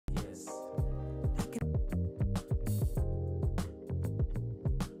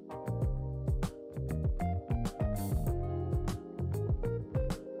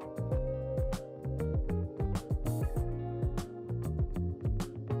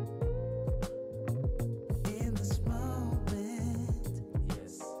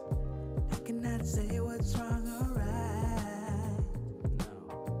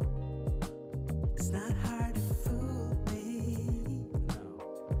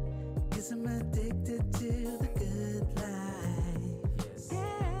I'm addicted to the good life.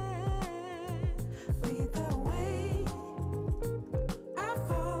 Yeah, lead the way. I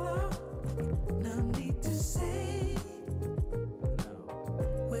follow. No need to say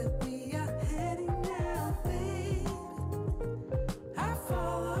where we are heading now, babe. I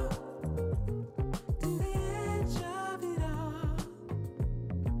follow to the edge of it all.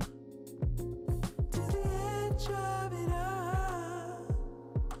 To the edge of it all.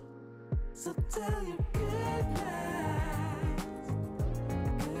 So tell your good lies,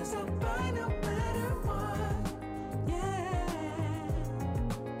 'cause I'll buy no matter what. Yeah,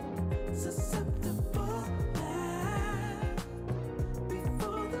 susceptible now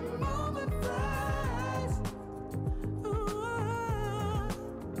before the moment flies. Ooh,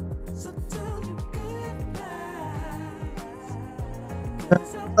 so tell your good lies,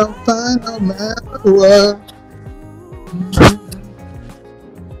 'cause I'll I'm fine no matter what.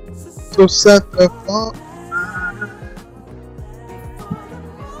 So set the phone.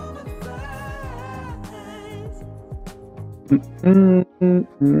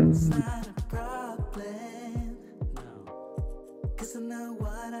 it's not a problem, no. 'Cause I know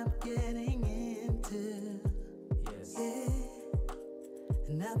what I'm getting into. Yeah,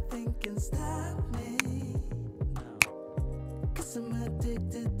 and nothing can stop me. No. 'Cause I'm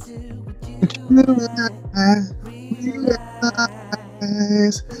addicted to what you Realize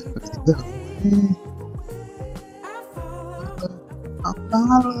the way I follow. I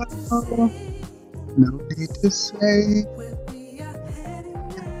follow. No need to say. Where we are heading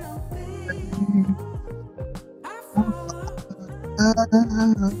now, babe. I follow the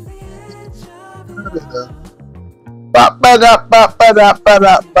edge of it all. Bop ba da bop ba da ba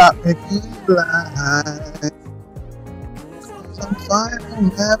da bop. If you lie, 'cause I'm fine no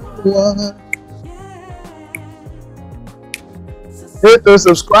matter what. Hit the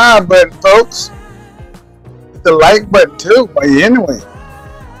subscribe button, folks. Hit the like button too. But anyway,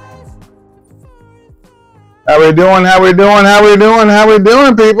 how we doing? How we doing? How we doing? How we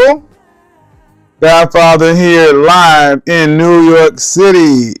doing, people? Godfather here, live in New York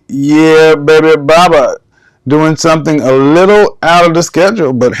City. Yeah, baby, Baba, doing something a little out of the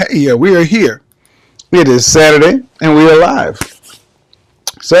schedule, but hey, yeah, we are here. It is Saturday, and we are live.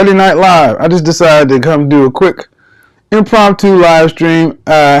 Saturday Night Live. I just decided to come do a quick impromptu live stream.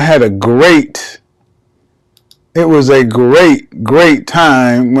 It was a great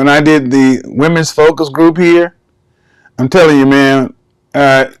time when I did the women's focus group here. I'm telling you, man,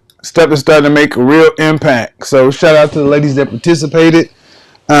 stuff is starting to make a real impact. So shout out to the ladies that participated.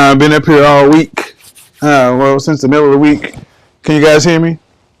 Been up here all week. Since the middle of the week. Can you guys hear me?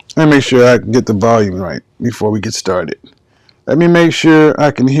 Let me make sure I can get the volume right before we get started. Let me make sure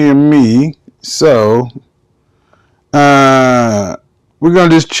I can hear me. So we're going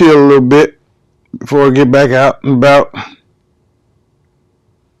to just chill a little bit before I get back out and about.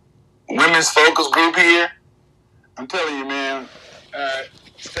 Women's focus group here. I'm telling you, man,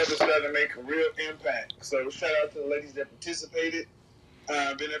 stuff is starting to make a real impact. So shout out to the ladies that participated.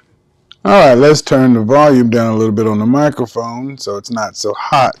 All right, let's turn the volume down a little bit on the microphone so it's not so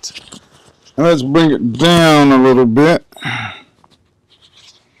hot. And let's bring it down a little bit.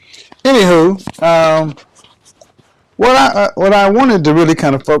 Anywho, what I wanted to really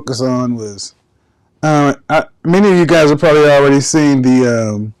kind of focus on was many of you guys have probably already seen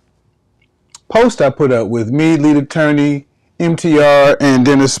the post I put up with me, lead attorney, MTR, and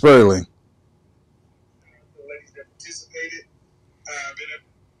Dennis Sperling. The ladies that participated.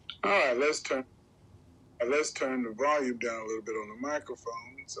 All right, let's turn the volume down a little bit on the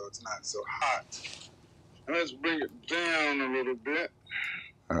microphone so it's not so hot. And let's bring it down a little bit.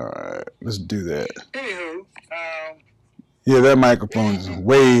 All right, let's do that. Anywho, yeah, that microphone is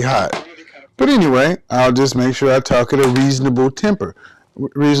way hot. But anyway, I'll just make sure I talk at a reasonable temper,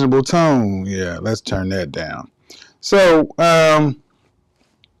 reasonable tone. Yeah, let's turn that down. So,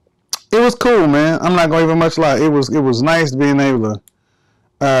 it was cool, man. I'm not going to even much lie. It was nice being able to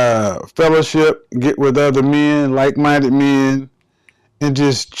fellowship, get with other men, like-minded men, and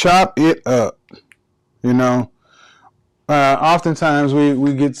just chop it up. You know, oftentimes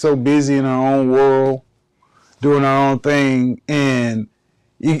we get so busy in our own world, doing our own thing, and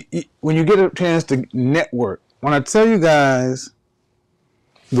when you get a chance to network, when I tell you guys,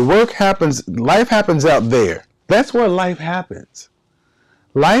 life happens out there. That's where life happens.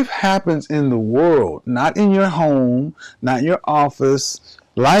 Life happens in the world, not in your home, not in your office.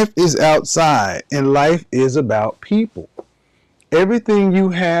 Life is outside, and life is about people. Everything you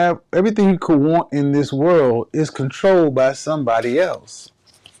have, everything you could want in this world is controlled by somebody else.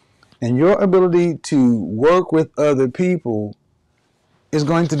 And your ability to work with other people is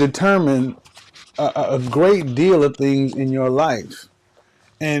going to determine a great deal of things in your life.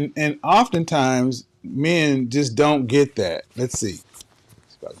 And oftentimes men just don't get that. Let's see. Let's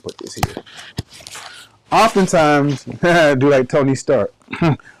see if I can put this here. Oftentimes, do like Tony Stark.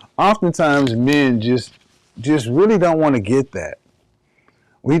 Oftentimes men just really don't want to get that.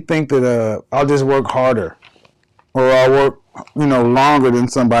 We think that I'll just work harder, or I'll work, longer than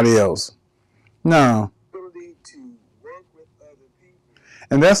somebody else. No.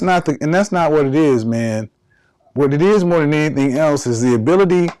 And that's not what it is, man. What it is more than anything else is the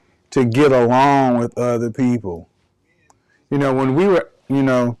ability to get along with other people. When we were,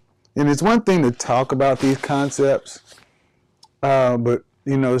 and it's one thing to talk about these concepts, but,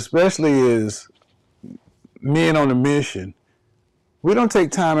 especially as men on a mission, we don't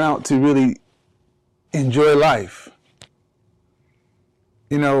take time out to really enjoy life.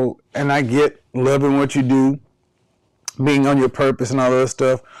 And I get loving what you do, being on your purpose and all that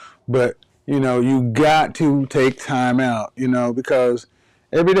stuff, but you got to take time out, because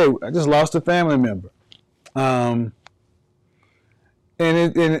every day I just lost a family member. And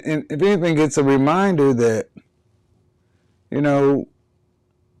if anything, it's a reminder that, the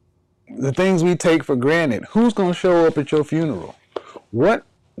things we take for granted, who's going to show up at your funeral? What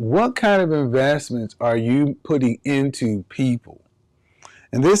kind of investments are you putting into people?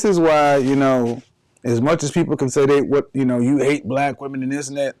 And this is why, as much as people can say you hate black women and this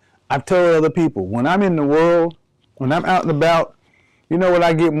and that, I've told other people, when I'm in the world, when I'm out and about, you know what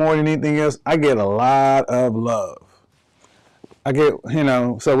I get more than anything else? I get a lot of love. I get,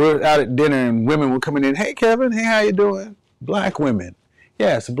 so we're out at dinner and women were coming in, hey, Kevin, hey, how you doing? Black women.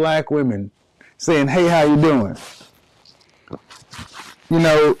 Yes, black women saying, hey, how you doing? We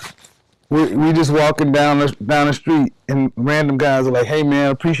just walking down the street and random guys are like, hey, man, I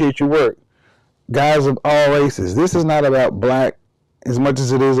appreciate your work. Guys of all races. This is not about black as much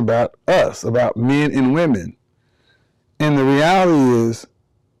as it is about us, about men and women. And the reality is,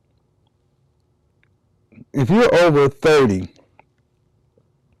 if you're over 30,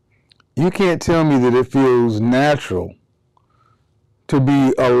 you can't tell me that it feels natural to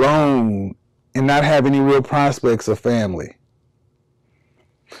be alone and not have any real prospects of family.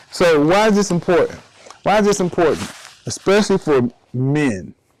 So why is this important? Why is this important? Especially for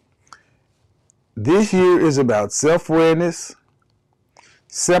men. This year is about self-awareness,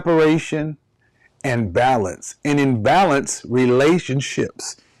 separation, and balance. And in balance,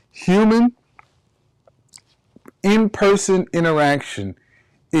 relationships. Human, in-person interaction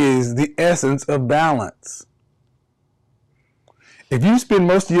is the essence of balance. If you spend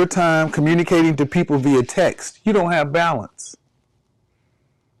most of your time communicating to people via text, you don't have balance.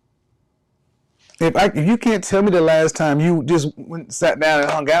 If you can't tell me the last time you just sat down and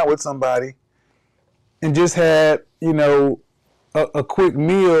hung out with somebody and just had, a quick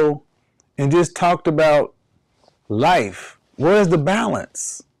meal and just talked about life, where's the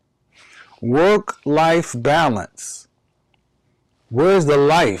balance? Work-life balance. Where's the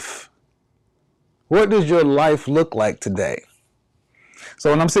life? What does your life look like today? So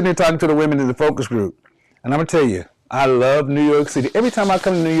when I'm sitting here talking to the women in the focus group, and I'm going to tell you, I love New York City. Every time I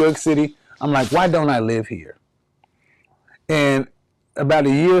come to New York City, I'm like, why don't I live here? And about a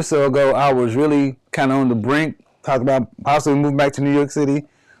year or so ago, I was really kind of on the brink, talking about possibly moving back to New York City,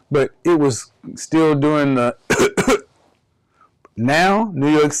 but it was still doing the... Now, New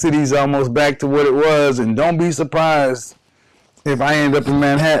York City's almost back to what it was, and don't be surprised if I end up in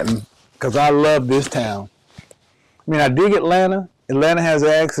Manhattan, because I love this town. I mean, I dig Atlanta. Atlanta has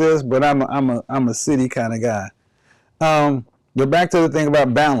access, but I'm a city kind of guy. But back to the thing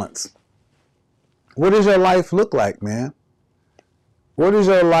about balance. What does your life look like, man? What does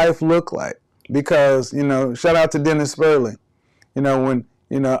your life look like? Because, shout out to Dennis Sperling. When,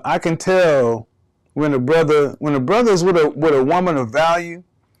 I can tell when a brother is with a woman of value,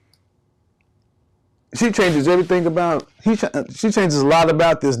 she changes everything about, she changes a lot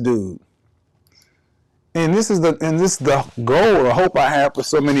about this dude. And this is the goal or hope I have for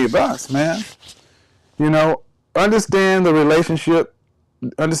so many of us, man. Understand the relationship,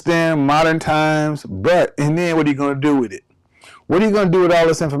 understand modern times, and then what are you going to do with it? What are you going to do with all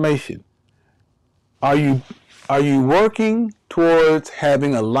this information? Are you working towards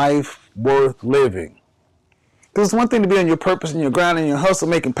having a life worth living? Because it's one thing to be on your purpose and your grind and your hustle,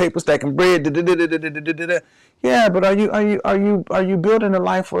 making paper, stacking bread. Yeah, but are you building a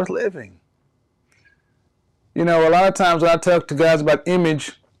life worth living? A lot of times when I talk to guys about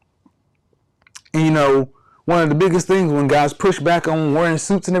image, one of the biggest things when guys push back on wearing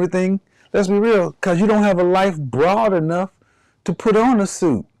suits and everything, let's be real, because you don't have a life broad enough to put on a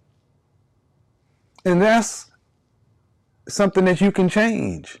suit. And that's something that you can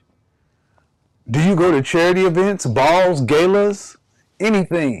change? Do you go to charity events, balls, galas,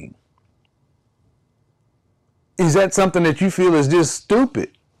 anything? Is that something that you feel is just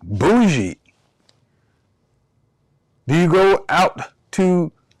stupid, bougie? Do you go out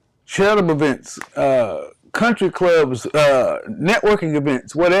to charitable events, country clubs, networking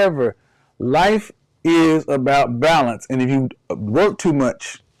events, whatever? Life is about balance. And if you work too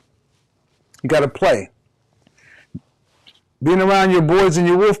much, you got to play. Being around your boys in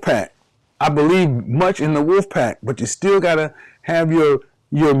your wolf pack. I believe much in the wolf pack, but you still got to have your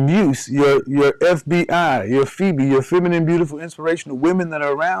muse, your FBI, your Phoebe, your feminine, beautiful, inspirational women that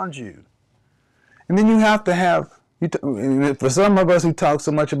are around you. And then you have to have, for some of us who talk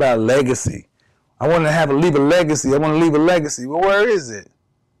so much about legacy, I want to leave a legacy. I want to leave a legacy. Well, where is it?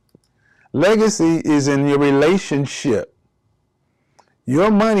 Legacy is in your relationship.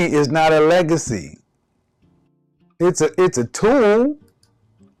 Your money is not a legacy. It's a tool.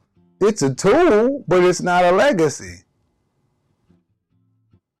 It's a tool, but it's not a legacy.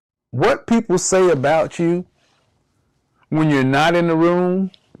 What people say about you when you're not in the room,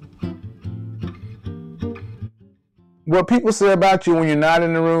 what people say about you when you're not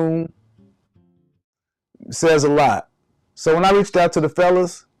in the room says a lot. So when I reached out to the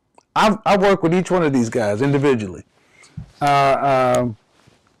fellas, I work with each one of these guys individually. And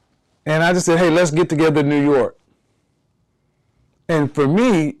I just said, hey, let's get together in New York. And for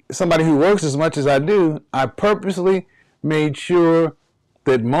me, somebody who works as much as I do, I purposely made sure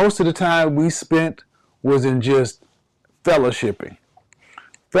that most of the time we spent was in just fellowshipping.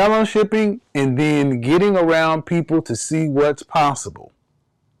 Fellowshipping and then getting around people to see what's possible.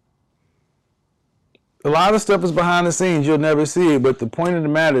 A lot of stuff is behind the scenes. You'll never see it. But the point of the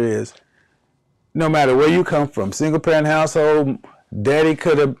matter is, no matter where you come from, single parent household, daddy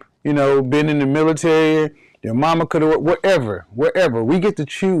could have, been in the military, your mama could have, wherever, we get to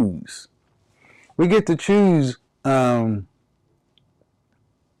choose. We get to choose how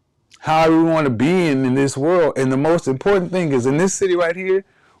we want to be in this world. And the most important thing is in this city right here,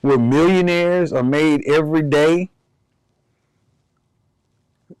 where millionaires are made every day,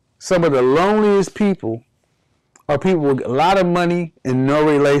 some of the loneliest people are people with a lot of money and no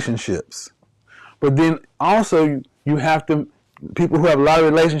relationships. But then also you have people who have a lot of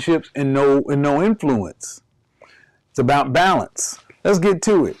relationships and no influence. It's about balance. Let's get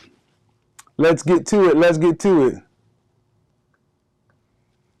to it. Let's get to it.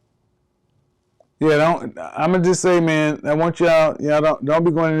 Yeah, I'm gonna just say, man, I want y'all don't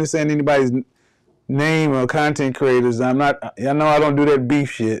be going in and saying anybody's name or content creators. I know I don't do that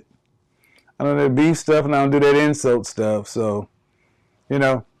beef shit. I don't do that beef stuff and I don't do that insult stuff. So,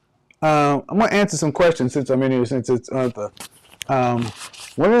 I'm gonna answer some questions since I'm in here, since it's Eartha.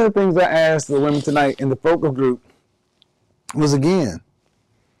 One of the things I asked the women tonight in the focus group was, again,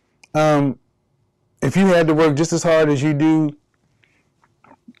 if you had to work just as hard as you do,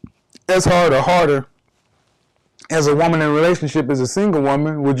 as hard or harder as a woman in a relationship as a single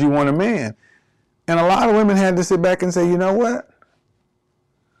woman, would you want a man? And a lot of women had to sit back and say, you know what?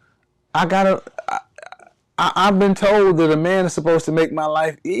 I've been told that a man is supposed to make my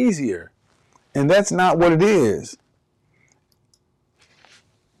life easier. And that's not what it is.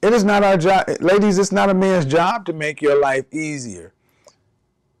 It is not our job. Ladies, it's not a man's job to make your life easier.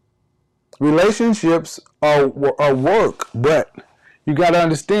 Relationships are work, but you got to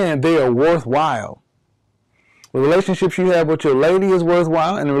understand they are worthwhile. The relationships you have with your lady is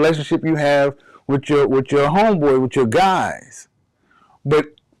worthwhile, and the relationship you have with your homeboy, with your guys. But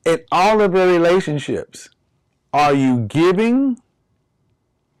in all of your relationships, are you giving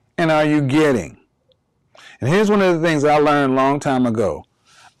and are you getting? And here's one of the things I learned a long time ago.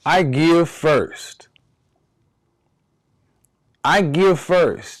 I give first. I give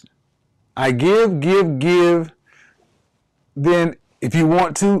first. I give. Then if you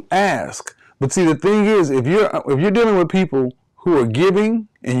want to, ask. But see, the thing is, if you're dealing with people who are giving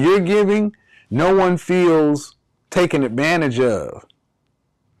and you're giving, no one feels taken advantage of.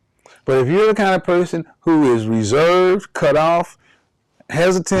 But if you're the kind of person who is reserved, cut off,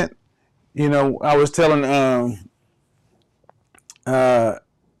 hesitant, I was telling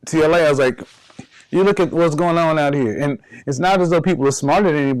TLA, I was like, you look at what's going on out here, and it's not as though people are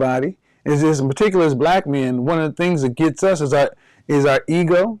smarter than anybody. It's just, in particular, as black men, one of the things that gets us is our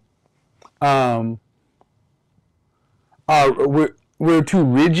ego. We're too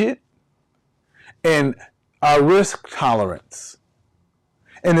rigid, and our risk tolerance.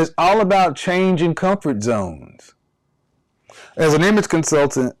 And it's all about changing comfort zones. As an image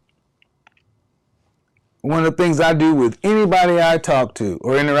consultant, one of the things I do with anybody I talk to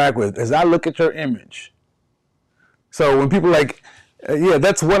or interact with is I look at your image. So when people like, yeah,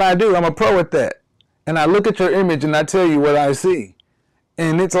 that's what I do. I'm a pro at that. And I look at your image and I tell you what I see.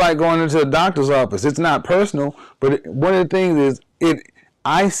 And it's like going into a doctor's office. It's not personal, but one of the things is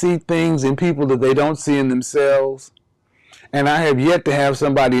I see things in people that they don't see in themselves. And I have yet to have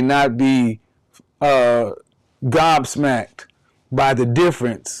somebody not be gobsmacked by the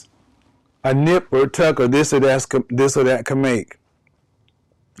difference a nip or tuck or this or that can make.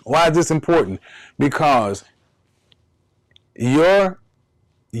 Why is this important? Because you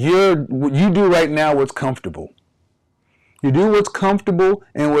do right now what's comfortable. You do what's comfortable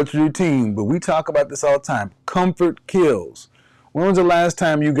and what's routine, but we talk about this all the time. Comfort kills. When was the last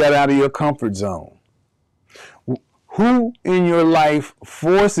time you got out of your comfort zone? Who in your life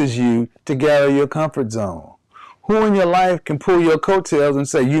forces you to get out of your comfort zone? Who in your life can pull your coattails and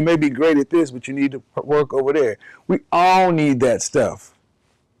say, you may be great at this, but you need to work over there? We all need that stuff.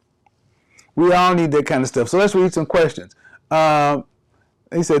 We all need that kind of stuff. So let's read some questions.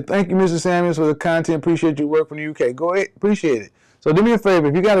 He said, thank you, Mr. Samuels, for the content. Appreciate your work from the UK. Go ahead. Appreciate it. So do me a favor.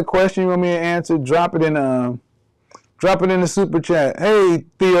 If you got a question you want me to answer, drop it in the super chat. Hey,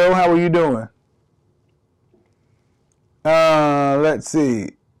 Theo, how are you doing? Let's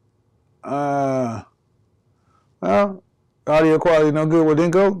see. Well, audio quality no good. Well, then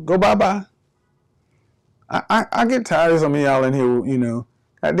go bye-bye. I get tired of some of y'all in here, you know.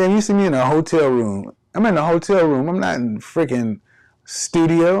 Goddamn, you see me in a hotel room. I'm in a hotel room. I'm not in freaking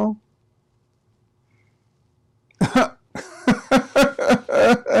studio. What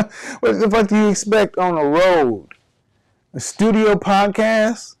the fuck do you expect on the road? A studio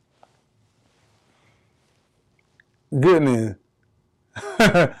podcast? Goodness.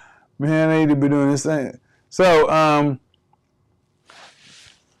 Man, I need to be doing this thing. So,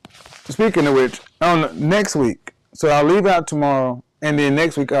 speaking of which, on next week, so I'll leave out tomorrow, and then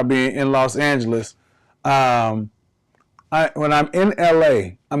next week I'll be in Los Angeles. When I'm in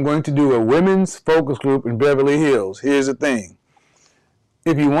LA, I'm going to do a women's focus group in Beverly Hills. Here's the thing.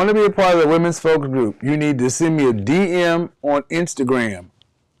 If you want to be a part of the women's focus group, you need to send me a DM on Instagram.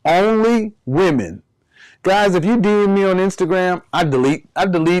 Only women. Guys, if you DM me on Instagram, I delete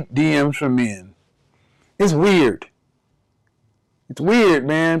DMs from men. It's weird. It's weird,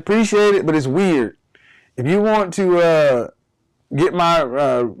 man. Appreciate it, but it's weird. If you want to get my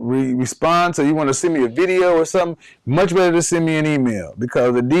response, or you want to send me a video or something, much better to send me an email,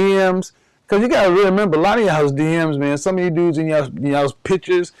 because the DMs, because you got to really remember, a lot of y'all's DMs, man, some of you dudes in y'all's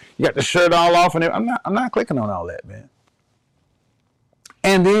pictures, you got the shirt all off, and I'm not clicking on all that, man.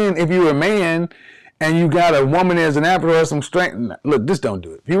 And then if you're a man and you got a woman as an avatar or some strength, look, just don't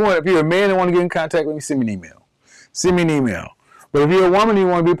do it. If you're a man and want to get in contact with me, send me an email. Send me an email. But if you're a woman and you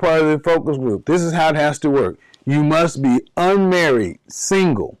want to be part of the focus group, this is how it has to work. You must be unmarried,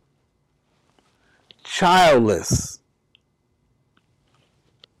 single, childless,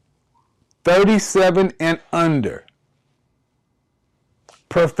 37 and under,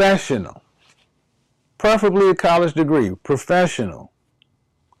 professional, preferably a college degree, professional,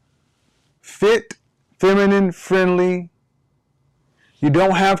 fit, feminine, friendly. You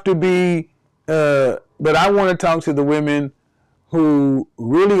don't have to be, but I want to talk to the women who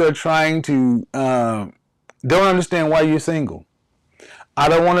really are trying to, don't understand why you're single. I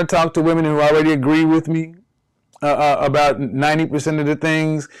don't want to talk to women who already agree with me about 90% of the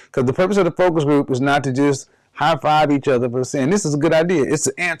things, because the purpose of the focus group is not to just high-five each other for saying, this is a good idea. It's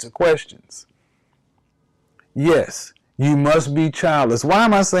to answer questions. Yes, you must be childless. Why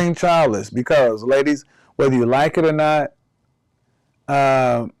am I saying childless? Because, ladies, whether you like it or not,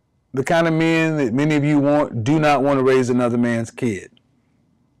 the kind of men that many of you do not want to raise another man's kid.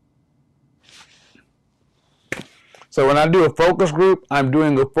 So when I do a focus group, I'm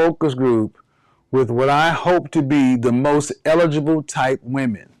doing a focus group with what I hope to be the most eligible type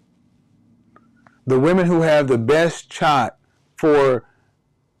women. The women who have the best shot for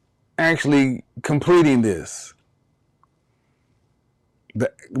actually completing this.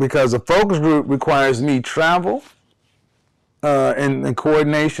 Because a focus group requires me travel and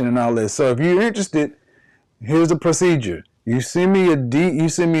coordination and all this. So if you're interested, here's the procedure. You send me a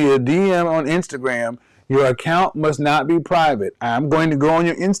DM on Instagram. Your account must not be private. I'm going to go on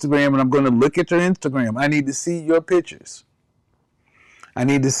your Instagram and I'm going to look at your Instagram. I need to see your pictures. I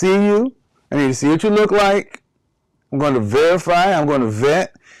need to see you. I need to see what you look like. I'm going to verify. I'm going to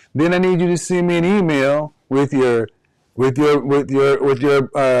vet. Then I need you to send me an email with your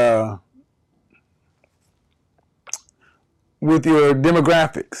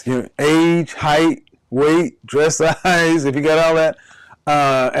demographics, your age, height, weight, dress size, if you got all that,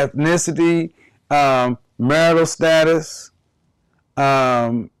 ethnicity, marital status,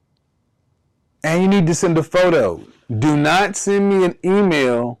 and you need to send a photo. Do not send me an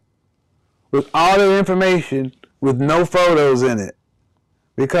email with all the information with no photos in it.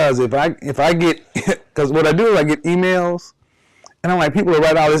 Because if I get, because what I do is I get emails, and I'm like, people will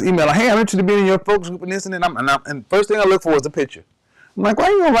write all this email like, hey, I'm interested in being in your focus group and this and that. And first thing I look for is the picture. I'm like, why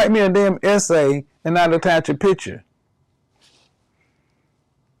are you gonna write me a damn essay and not attach a picture?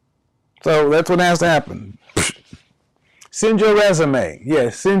 So that's what has to happen. Send your resume.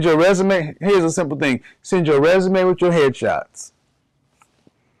 Yes, send your resume. Here's a simple thing. Send your resume with your headshots.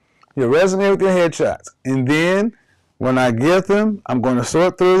 Your resume with your headshots. And then when I get them, I'm going to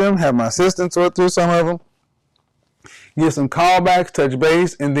sort through them, have my assistant sort through some of them, get some callbacks, touch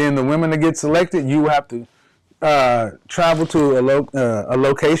base, and then the women that get selected, you have to travel to a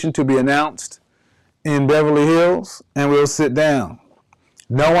location to be announced in Beverly Hills, and we'll sit down.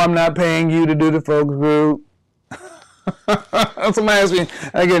 No, I'm not paying you to do the focus group. Somebody asked me,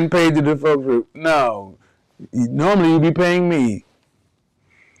 I'm getting paid to do the focus group. No, normally you'd be paying me.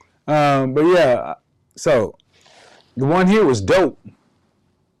 But yeah, so the one here was dope.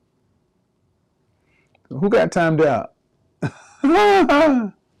 Who got timed out?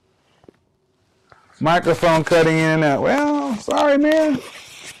 Microphone cutting in and out. Well, sorry, man.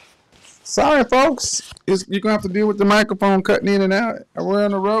 Sorry, folks. You're going to have to deal with the microphone cutting in and out. We're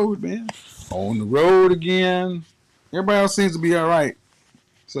on the road, man. On the road again. Everybody else seems to be all right.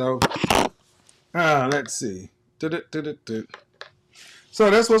 So, let's see. So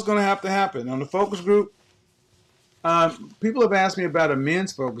that's what's going to have to happen. On the focus group, people have asked me about a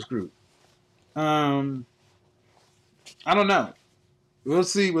men's focus group. I don't know. We'll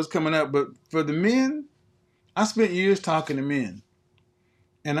see what's coming up. But for the men, I spent years talking to men.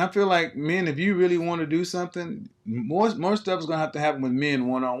 And I feel like men, if you really want to do something, more stuff is going to have to happen with men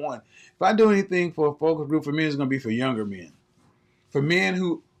one-on-one. If I do anything for a focus group for men, it's going to be for younger men. For men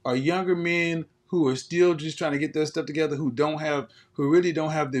who are younger men who are still just trying to get their stuff together, who really don't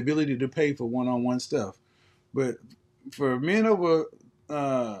have the ability to pay for one-on-one stuff. But for men over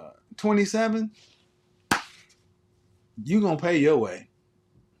 27, you're going to pay your way.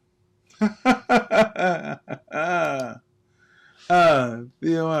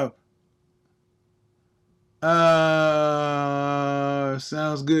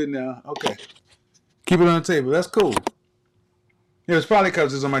 Sounds good now. Okay. Keep it on the table. That's cool. Yeah, it's probably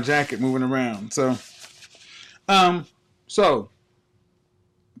because it's on my jacket moving around. So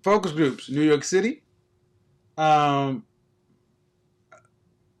focus groups, New York City, Beverly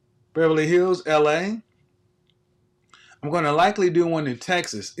Hills, LA. I'm going to likely do one in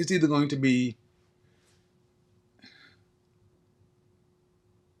Texas. It's either going to be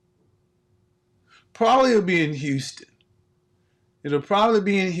it'll be in Houston. It'll probably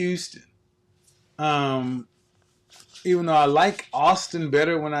be in Houston. Even though I like Austin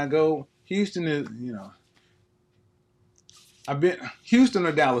better when I go, Houston is, I've been Houston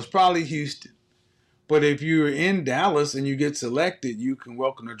or Dallas, probably Houston. But if you're in Dallas and you get selected, you can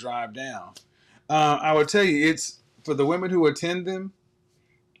welcome to drive down. I would tell you, it's for the women who attend them.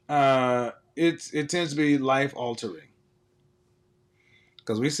 It tends to be life altering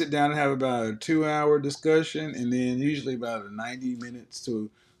because we sit down and have about a 2-hour discussion, and then usually about 90 minutes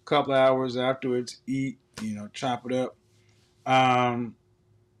to a couple hours afterwards, eat, chop it up.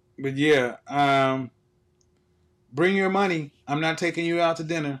 But yeah, bring your money. I'm not taking you out to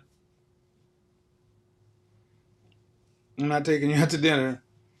dinner.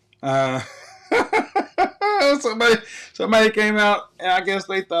 Somebody came out, and I guess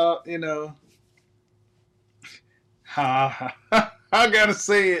they thought, I gotta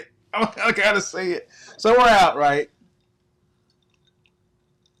say it. I gotta say it. So we're out, right?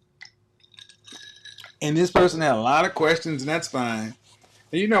 And this person had a lot of questions, and that's fine.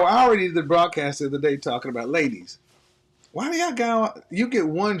 And I already did the broadcast the other day talking about ladies. Why do y'all go? You get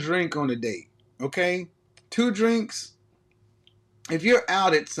one drink on a date, okay? 2 drinks. If you're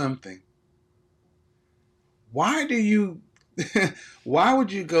out at something, why would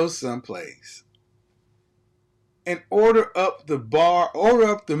you go someplace and order up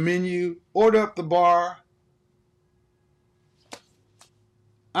the menu, order up the bar?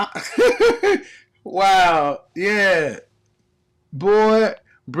 Wow, yeah. Boy,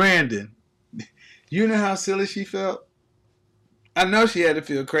 Brandon, you know how silly she felt? I know she had to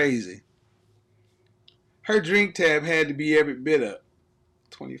feel crazy. Her drink tab had to be every bit up.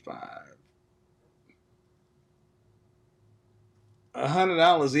 $25.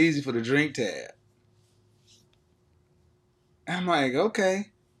 $100 easy for the drink tab. I'm like,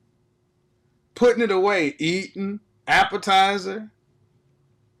 okay. Putting it away, eating, appetizer,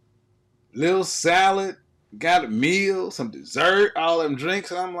 little salad, got a meal, some dessert, all them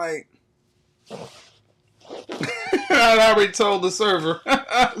drinks. And I'm like, I already told the server.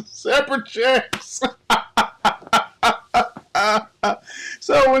 Separate checks.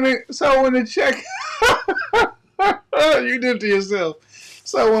 So when the check, you did it to yourself.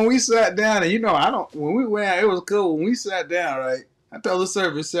 So when we sat down, and when we went out, it was cool. When we sat down, right, I told the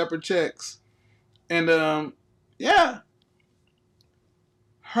server separate checks, and yeah,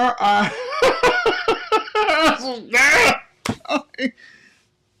 her eye.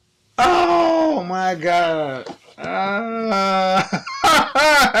 Oh my god.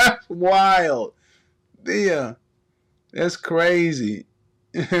 That's wild. Yeah. That's crazy.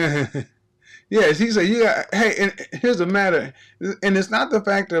 Yes, he said, hey, and here's the matter. And it's not the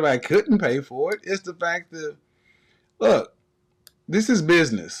fact that I couldn't pay for it. It's the fact that, look, this is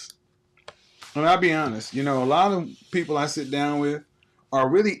business. And I'll be honest, a lot of people I sit down with are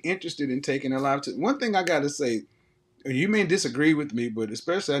really interested in taking their lives. One thing I got to say, you may disagree with me, but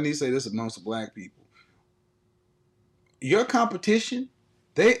especially I need to say this amongst black people. Your competition,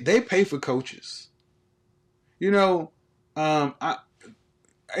 they pay for coaches. A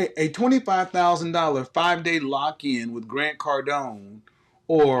 $25,000 5-day lock-in with Grant Cardone,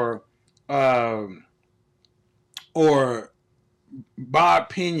 or or Bob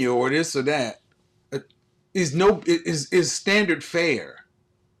Pena, or this or that, is standard fare.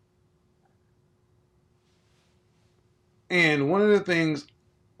 And one of the things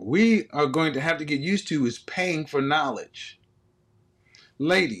we are going to have to get used to is paying for knowledge.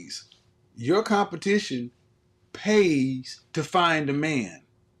 Ladies, your competition pays to find a man.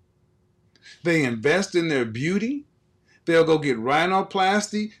 They invest in their beauty. They'll go get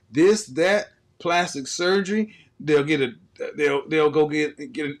rhinoplasty, this, that, plastic surgery. They'll go get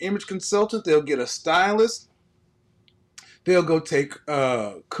an image consultant. They'll get a stylist. They'll go take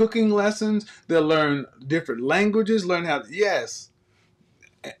cooking lessons. They'll learn different languages, yes.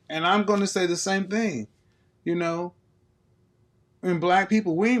 And I'm going to say the same thing. And black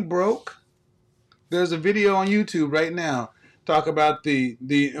people, we ain't broke. There's a video on YouTube right now talk about the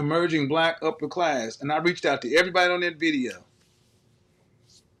emerging black upper class, and I reached out to everybody on that video.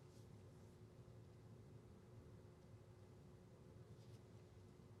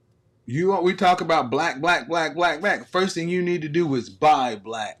 We talk about black. First thing you need to do is buy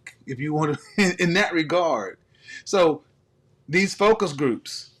black if you want to, in that regard. So these focus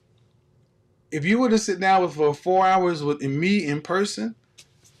groups, if you were to sit down for 4 hours with me in person,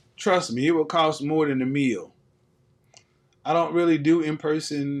 trust me, it will cost more than a meal. I don't really do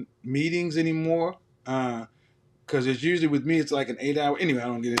in-person meetings anymore, because it's usually, with me, it's like an 8-hour. Anyway, I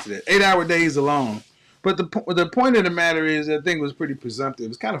don't get into that. 8-hour days alone. But the point of the matter is, I think it was pretty presumptive.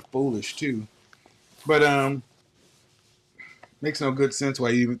 It's kind of foolish too, but makes no good sense why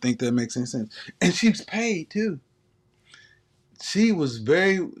you even think that makes any sense. And she's paid too. She was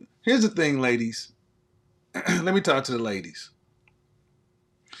very. Here's the thing, ladies. Let me talk to the ladies.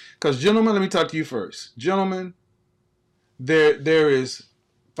 Because gentlemen, let me talk to you first. Gentlemen, there is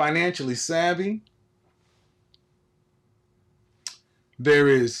financially savvy. There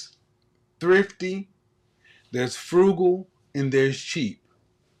is thrifty. There's frugal, and there's cheap.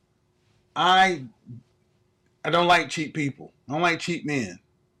 I don't like cheap people. I don't like cheap men.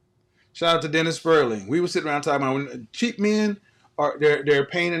 Shout out to Dennis Sperling. We were sitting around talking about when cheap men they're a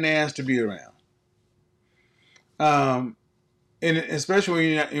pain in the ass to be around. And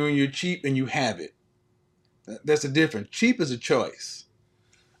especially when you're cheap and you have it. That's a difference. Cheap is a choice.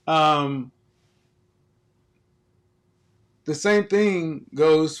 The same thing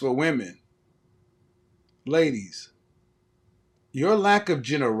goes for women. Ladies, your lack of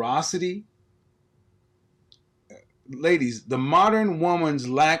generosity, ladies, the modern woman's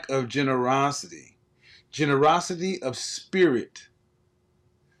lack of generosity of spirit,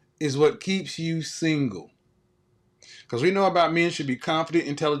 is what keeps you single. Because we know about men should be confident,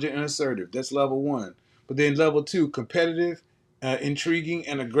 intelligent, and assertive. That's level 1. But then level 2, competitive, intriguing,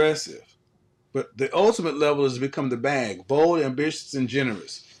 and aggressive. But the ultimate level is to become the bag, bold, ambitious, and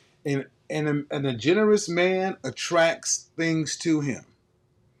generous. And a generous man attracts things to him.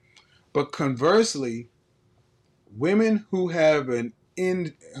 But conversely, women who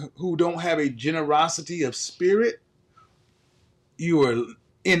don't have a generosity of spirit, you are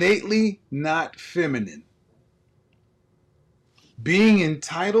innately not feminine. Being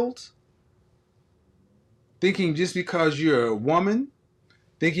entitled, thinking just because you're a woman,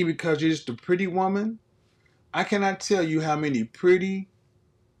 thinking because you're just a pretty woman, I cannot tell you how many pretty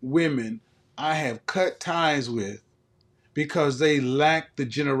women I have cut ties with because they lack the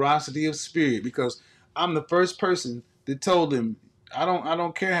generosity of spirit. Because I'm the first person that told them, I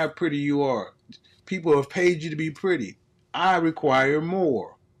don't care how pretty you are. People have paid you to be pretty. I require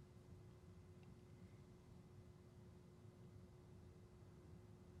more.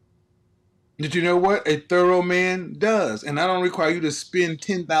 Did you know what a thorough man does? And I don't require you to spend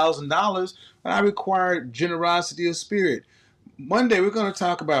 $10,000, but I require generosity of spirit. Monday, we're going to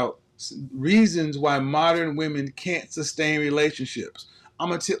talk about reasons why modern women can't sustain relationships. I'm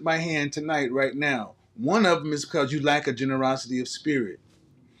going to tip my hand tonight, right now. One of them is because you lack a generosity of spirit.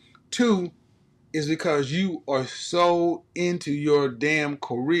 Two is because you are so into your damn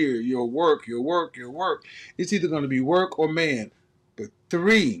career, your work. It's either going to be work or man. But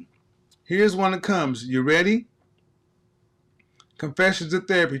three, here's one that comes. You ready? Confessions of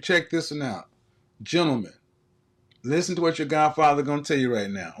Therapy. Check this one out. Gentlemen, listen to what your godfather going to tell you right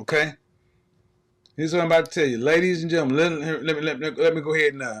now, okay? Here's what I'm about to tell you. Ladies and gentlemen, let me go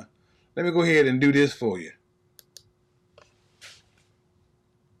ahead and do this for you.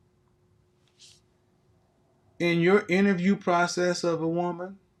 In your interview process of a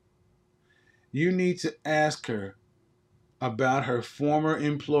woman, you need to ask her about her former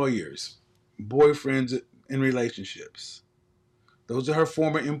employers, boyfriends in relationships. Those are her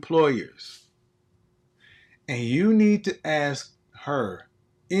former employers. And you need to ask her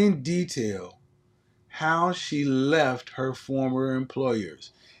in detail how she left her former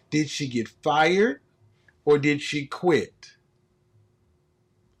employers. Did she get fired or did she quit?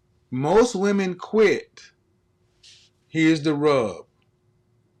 Most women quit. Here's the rub.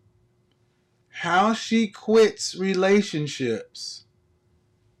 How she quits relationships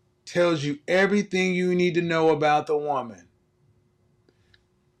tells you everything you need to know about the woman.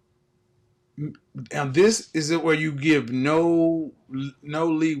 And this is where you give no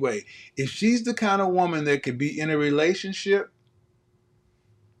leeway. If she's the kind of woman that could be in a relationship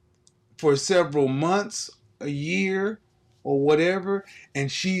for several months, a year, or whatever,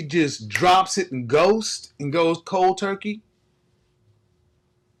 and she just drops it and ghosts and goes cold turkey,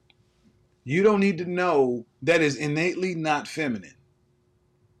 you don't need to know that is innately not feminine.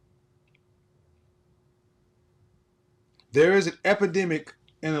 There is an epidemic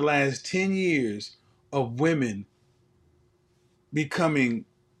in the last 10 years of women leaving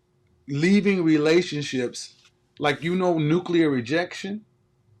relationships like, nuclear rejection.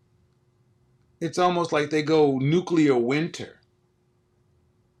 It's almost like they go nuclear winter.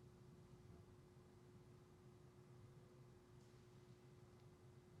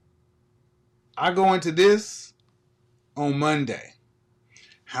 I go into this on Monday.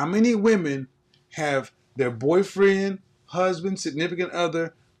 How many women have their boyfriend, husband, significant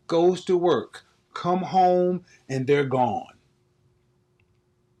other goes to work, come home, and they're gone?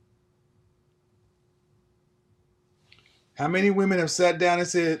 How many women have sat down and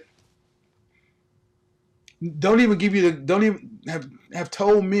said, don't even have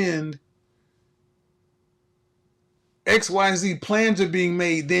told men X, Y, and Z plans are being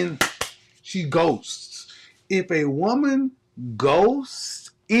made, then she ghosts. If a woman ghosts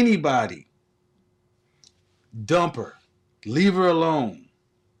anybody, dump her. Leave her alone.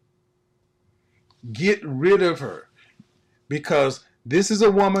 Get rid of her. Because this is a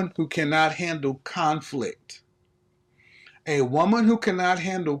woman who cannot handle conflict. A woman who cannot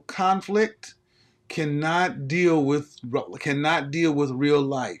handle conflict cannot deal with real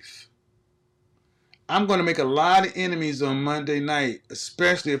life. I'm going to make a lot of enemies on Monday night,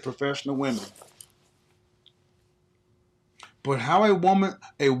 especially of professional women. But how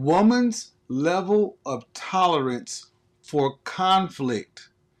a woman's level of tolerance for conflict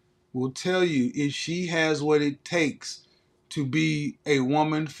will tell you if she has what it takes to be a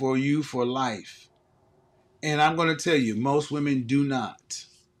woman for you for life. And I'm going to tell you, most women do not.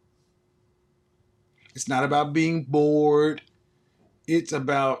 It's not about being bored. It's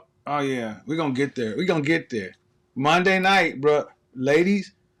about, oh yeah, we're going to get there. We're going to get there. Monday night, bro.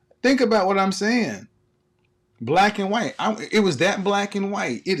 Ladies, think about what I'm saying. Black and white. It was that black and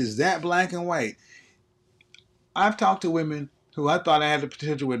white. It is that black and white. I've talked to women who I thought I had the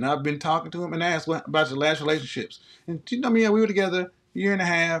potential with, and I've been talking to them and asked about your last relationships. And you know me, we were together a year and a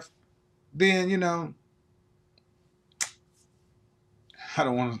half. Then, I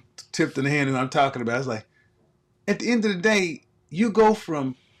don't want to tip the hand that I'm talking about. It's like, at the end of the day, you go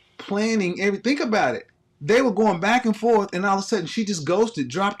from planning everything. Think about it. They were going back and forth, and all of a sudden she just ghosted,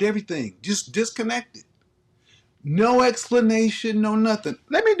 dropped everything, just disconnected. No explanation, no nothing.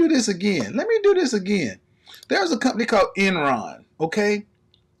 Let me do this again. There's a company called Enron, okay?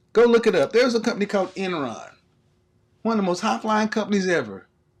 Go look it up. There's a company called Enron. One of the most high-flying companies ever.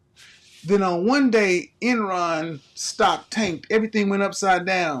 Then on one day, Enron stock tanked. Everything went upside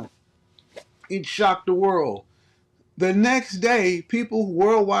down. It shocked the world. The next day, people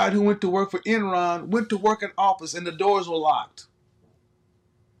worldwide who went to work for Enron went to work in office and the doors were locked.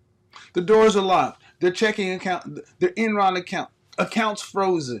 The doors are locked. Their checking account, their Enron accounts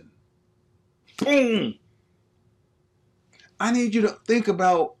frozen. Boom. I need you to think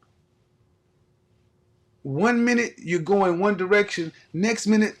about 1 minute you're going one direction, next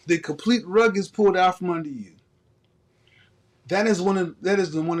minute the complete rug is pulled out from under you. That is one of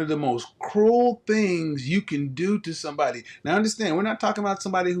the most cruel things you can do to somebody. Now understand, we're not talking about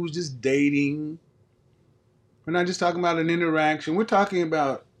somebody who's just dating. We're not just talking about an interaction. We're talking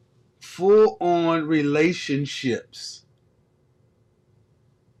about full-on relationships.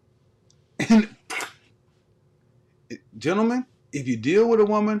 And gentlemen, if you deal with a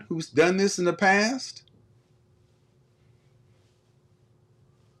woman who's done this in the past,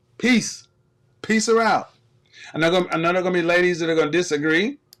 peace. Peace her out. I know there are going to be ladies that are going to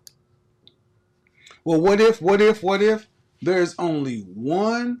disagree. Well, what if there's only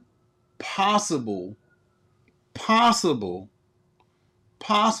one possible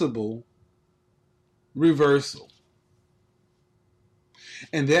reversal?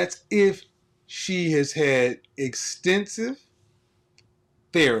 And that's if she has had extensive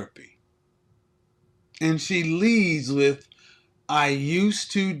therapy. And she leads with, I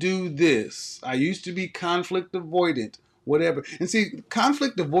used to do this. I used to be conflict avoidant, whatever. And see,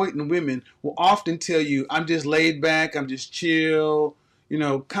 conflict avoidant women will often tell you, I'm just laid back, I'm just chill. You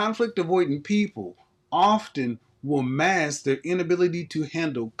know, conflict avoidant people often will mask their inability to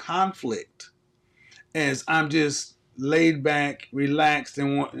handle conflict as I'm just laid back, relaxed,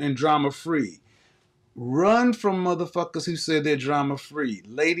 and drama free. Run from motherfuckers who say they're drama free.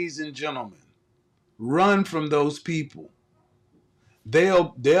 Ladies and gentlemen, run from those people.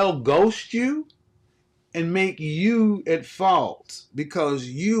 They'll ghost you and make you at fault because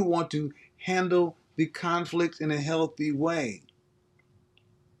you want to handle the conflict in a healthy way.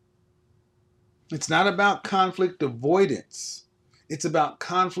 It's not about conflict avoidance. It's about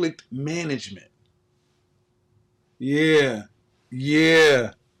conflict management. Yeah.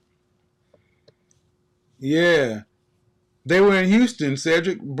 They were in Houston,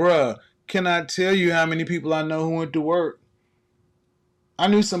 Cedric. Bruh, can I tell you how many people I know who went to work? I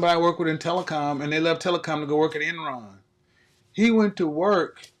knew somebody I worked with in telecom, and they left telecom to go work at Enron. He went to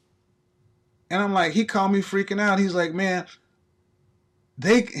work, and I'm like, he called me freaking out. He's like, man,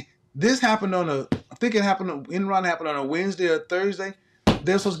 this happened on Enron happened on a Wednesday or Thursday.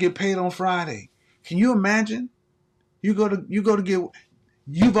 They're supposed to get paid on Friday. Can you imagine? You've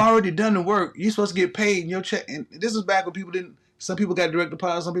already done the work. You're supposed to get paid in your check. And this is back when some people got direct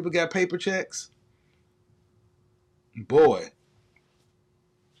deposit, some people got paper checks. Boy.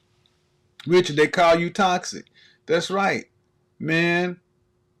 Richard, they call you toxic. That's right. Man,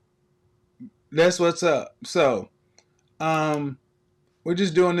 that's what's up. So, we're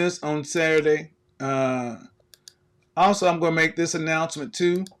just doing this on Saturday. Also, I'm going to make this announcement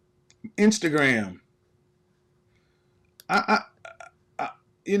too. Instagram.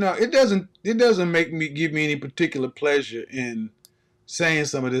 It doesn't give me any particular pleasure in saying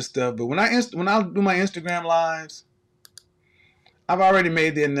some of this stuff. But when I do my Instagram lives, I've already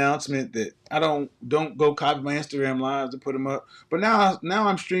made the announcement that I don't go copy my Instagram lives and put them up. But now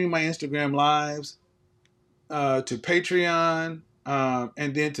I'm streaming my Instagram lives to Patreon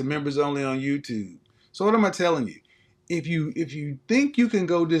and then to members only on YouTube. So what am I telling you? If you think you can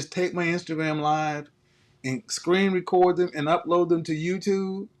go just take my Instagram live and screen record them and upload them to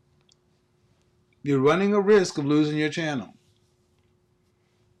YouTube, you're running a risk of losing your channel.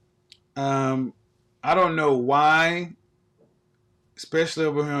 I don't know why, especially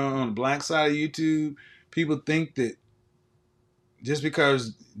over here on the black side of YouTube, people think that just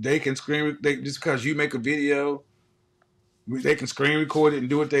because they can just because you make a video, they can screen record it and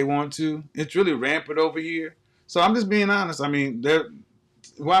do what they want to. It's really rampant over here. So I'm just being honest. I mean,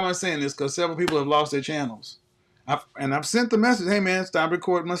 why am I saying this? Because several people have lost their channels. I've sent the message, hey man, stop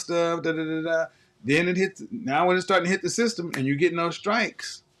recording my stuff, da da da da. Then now when it's starting to hit the system and you're getting those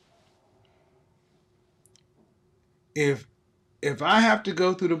strikes. If I have to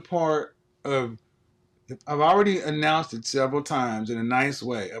go through the part of, I've already announced it several times in a nice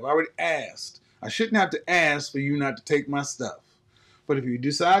way. I've already asked. I shouldn't have to ask for you not to take my stuff. But if you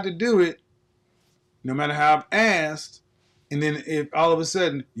decide to do it, no matter how I've asked, and then if all of a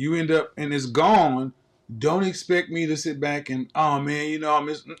sudden you end up and it's gone, don't expect me to sit back and, oh man, I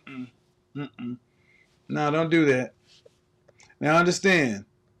miss, No, don't do that. Now understand,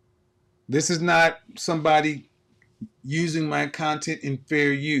 this is not somebody using my content in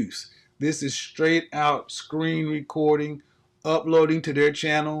fair use. This is straight out screen recording, uploading to their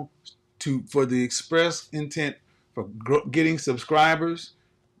channel for the express intent for getting subscribers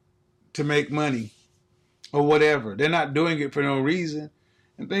to make money or whatever. They're not doing it for no reason.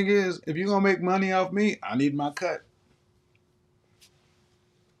 And the thing is, if you're going to make money off me, I need my cut.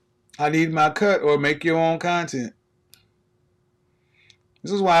 I need my cut or make your own content.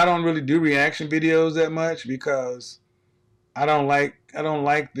 This is why I don't really do reaction videos that much because I don't like that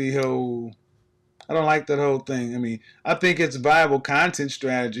whole thing. I mean, I think it's viable content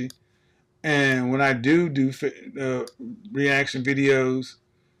strategy, and when I do reaction videos,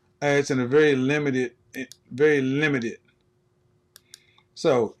 it's in a very limited.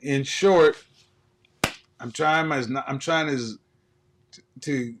 So, in short, I'm trying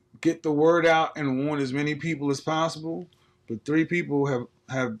to get the word out and warn as many people as possible. But 3 people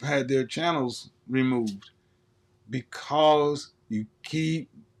have had their channels removed because you keep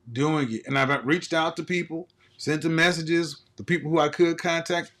doing it. And I've reached out to people, sent them messages. The people who I could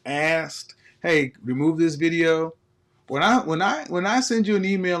contact asked, "Hey, remove this video." When I send you an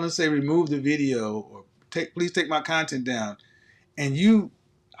email and say remove the video or please take my content down, and you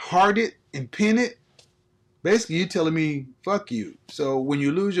heart it and pin it, basically you're telling me fuck you. So when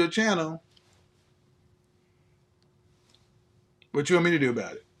you lose your channel, what you want me to do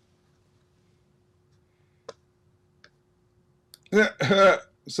about it?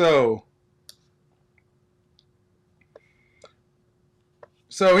 so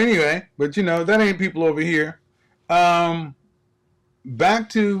anyway, but that ain't people over here. Um, Back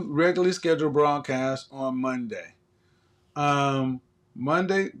to regularly scheduled broadcasts on Monday. Um,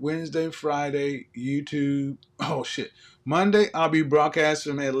 Monday, Wednesday, Friday, YouTube. Oh shit! Monday I'll be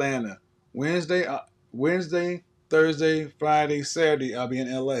broadcasting from Atlanta. Wednesday, Thursday, Friday, Saturday I'll be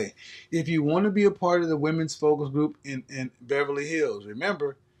in LA. If you want to be a part of the women's focus group in Beverly Hills,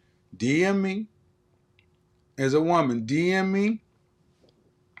 remember, DM me as a woman. DM me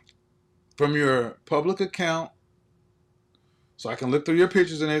from your public account so I can look through your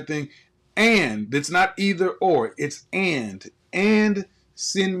pictures and everything. And it's not either or, it's and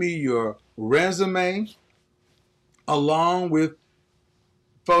send me your resume along with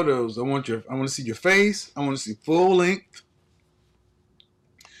photos. I want to see your face. I want to see full length.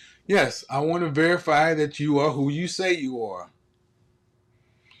 Yes, I want to verify that you are who you say you are.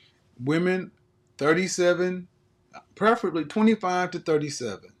 Women 37, preferably 25 to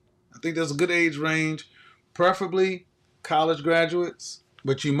 37. I think that's a good age range. Preferably college graduates,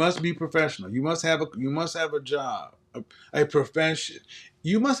 but you must be professional. You must have a job, a profession.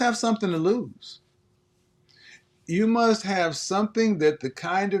 You must have something to lose. You must have something that the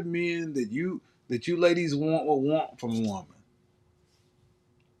kind of men that you ladies want will want from a woman.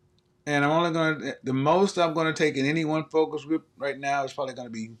 And the most I'm gonna take in any one focus group right now is probably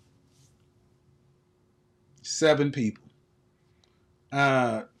gonna be 7 people.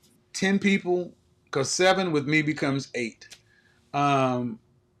 10 people, because 7 with me becomes 8. Um,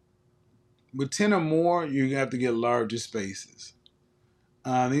 with 10 or more, you have to get larger spaces.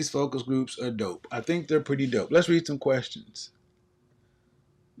 These focus groups are dope. I think they're pretty dope. Let's read some questions.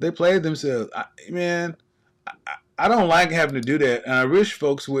 They played themselves. I don't like having to do that, and I wish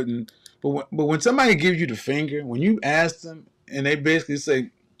folks wouldn't. But when somebody gives you the finger, when you ask them, and they basically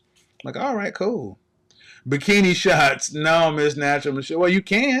say, like, all right, cool. Bikini shots. No, Miss Natural Michelle. Well, you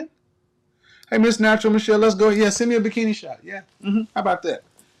can. Hey, Miss Natural Michelle, let's go. Yeah, send me a bikini shot. Yeah. How about that?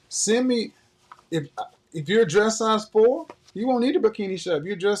 Send me, if you're dress size 4, you won't need a bikini shot. If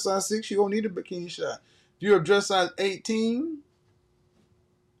you're dress size 6, you won't need a bikini shot. If you're dress size 18,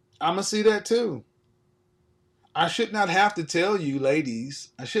 I'm going to see that too. I should not have to tell you,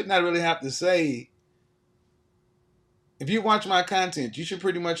 ladies. I should not really have to say. If you watch my content, you should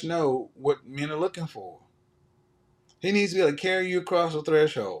pretty much know what men are looking for. He needs to be able to carry you across the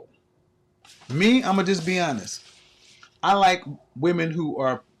threshold. Me, I'm going to just be honest. I like women who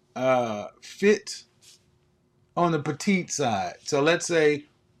are fit on the petite side. So let's say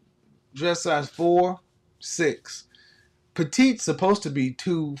dress size 4, 6. Petite's supposed to be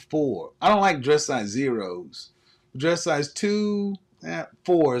 2, 4. I don't like dress size 0s. Dress size 2,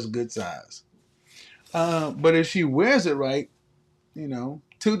 4 is a good size. But if she wears it right, 2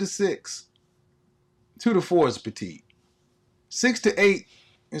 to 6. 2 to 4 is petite. 6 to 8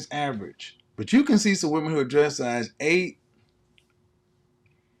 is average. But you can see some women who are dress size 8.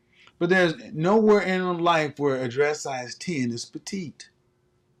 But there's nowhere in life where a dress size 10 is petite.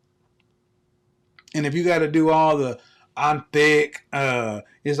 And if you got to do all the, I'm thick,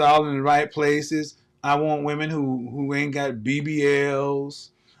 it's all in the right places. I want women who ain't got BBLs.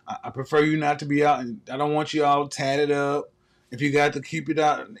 I prefer you not to be out. I don't want you all tatted up. If you got to keep it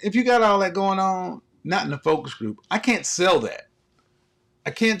out, if you got all that going on, not in the focus group. I can't sell that.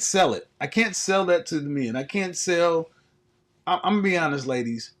 I can't sell it. I can't sell that to the men. I can't sell. I'm gonna be honest,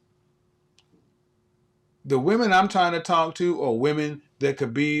 ladies. The women I'm trying to talk to are women that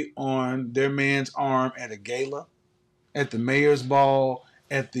could be on their man's arm at a gala, at the mayor's ball,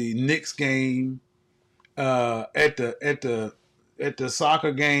 at the Knicks game, at the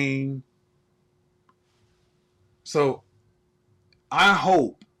soccer game. So I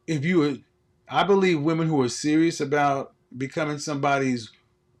hope if you would, I believe women who are serious about becoming somebody's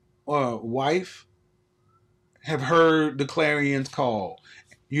wife have heard the clarion's call.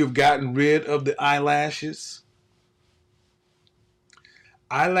 You've gotten rid of the eyelashes.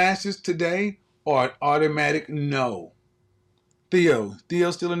 Eyelashes today are an automatic no. Theo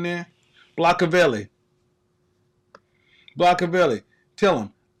still in there? Blockavelli. Tell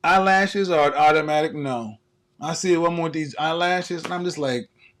him eyelashes are an automatic no. I see one more with these eyelashes, and I'm just like,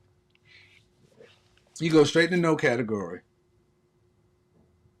 you go straight to no category.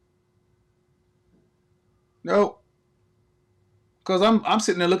 Nope. Because I'm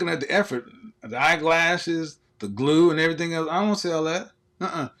sitting there looking at the effort, the eyeglasses, the glue, and everything else. I don't want to see all that.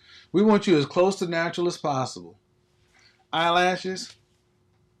 We want you as close to natural as possible. Eyelashes,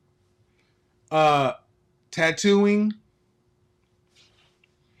 tattooing.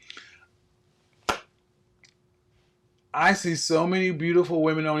 I see so many beautiful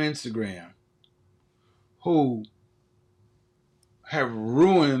women on Instagram who have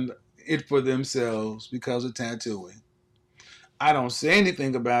ruined it for themselves because of tattooing. I don't say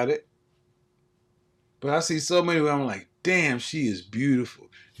anything about it, but I see so many where I'm like, damn, she is beautiful.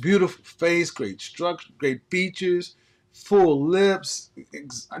 Beautiful face, great structure, great features, full lips.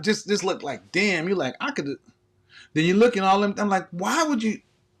 I just look like, damn, you're like, I could. Then you look at all them, I'm like, why would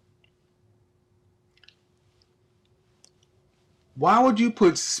you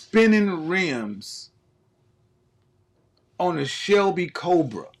put spinning rims on a Shelby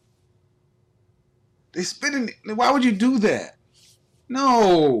Cobra? They spinning, why would you do that?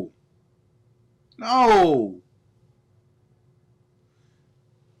 No.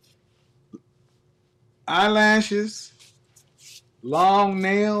 Eyelashes, long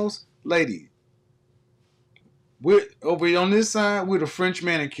nails, lady. We're over on this side. We're the French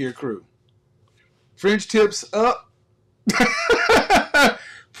manicure crew. French tips up.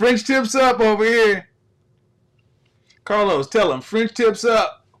 French tips up over here. Carlos, tell him French tips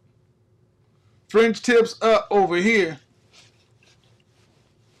up. French tips up over here.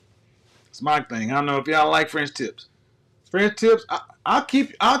 It's my thing. I don't know if y'all like French tips. French tips. I'll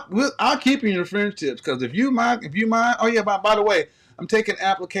keep you in your French tips because if you mind. Oh yeah. By the way, I'm taking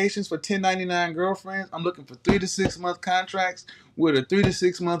applications for 1099 girlfriends. I'm looking for 3 to 6 month contracts with a 3 to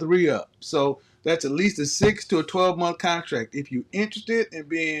 6 month re-up. So that's at least a 6 to a 12 month contract. If you're interested in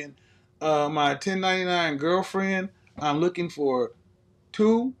being my 1099 girlfriend, I'm looking for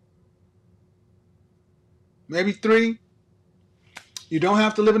 2, maybe 3. You don't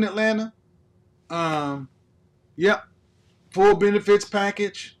have to live in Atlanta. Yep. Full benefits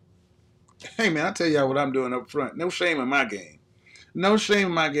package. Hey man, I tell y'all what I'm doing up front. No shame in my game. No shame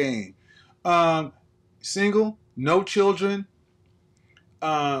in my game. Single, no children.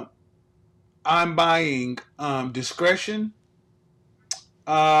 I'm buying discretion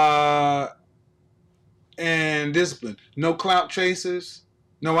and discipline. No clout chasers.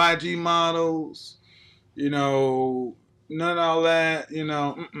 No IG models. None of all that. Do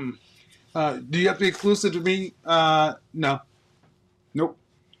you have to be exclusive to me? No. Nope.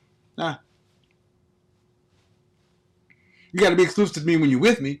 Nah. You got to be exclusive to me when you're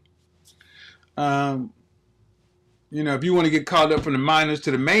with me. If you want to get called up from the minors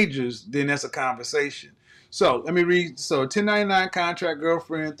to the majors, then that's a conversation. So let me read. So 1099 contract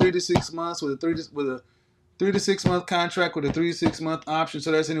girlfriend, 3 to 6 months with a 3 to 6 month contract with a 3 to 6 month option.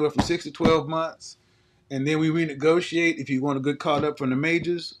 So that's anywhere from 6 to 12 months. And then we renegotiate if you want to get called up from the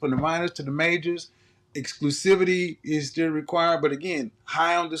majors, from the minors to the majors. Exclusivity is still required, but again,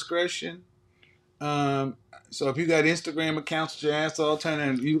 high on discretion. So if you got Instagram accounts with your ass all turning,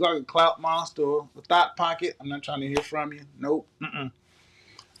 and you got a clout monster or a thought pocket, I'm not trying to hear from you. Nope.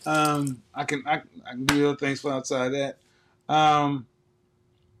 I can do other things for outside that.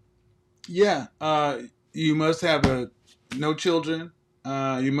 You must have no children.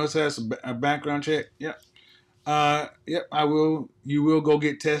 You must have a background check. Yep. Yep. I will. You will go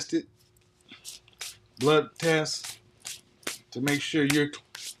get tested. Blood test to make sure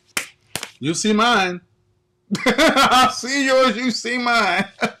you'll see mine. I'll see yours, you see mine.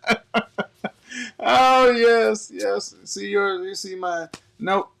 Oh, yes. See yours, you see mine.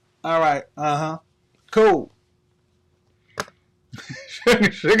 Nope. All right. Cool.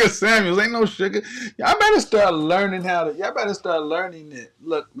 Sugar Samuels. Ain't no sugar. Y'all better start learning it.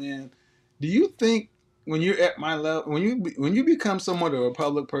 Look, man. Do you think when you're at my level, when you become somewhat of a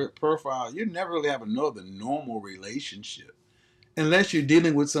public profile, you never really have another normal relationship unless you're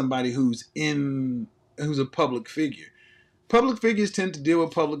dealing with somebody who's a public figure. public figures tend to deal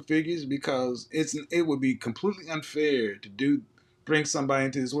with public figures because it would be completely unfair to bring somebody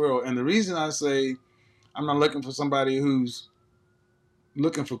into this world. And the reason I say I'm not looking for somebody who's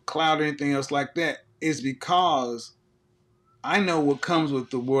looking for clout or anything else like that is because I know what comes with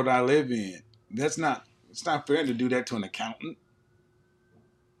the world I live in. It's not fair to do that to an accountant.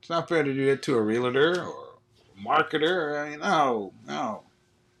 It's not fair to do that to a realtor or a marketer. I mean,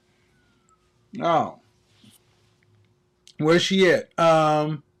 no. Where's she at?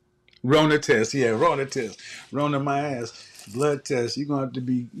 Rona test. Yeah, Rona test. Rona my ass. Blood test. You're gonna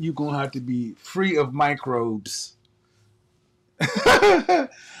have to be free of microbes. Yeah,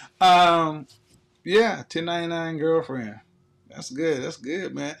 1099 girlfriend. That's good. That's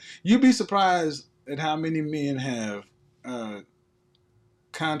good, man. You'd be surprised at how many men have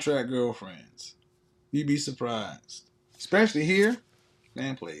contract girlfriends. You'd be surprised. Especially here.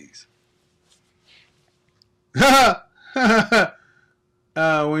 Man, please.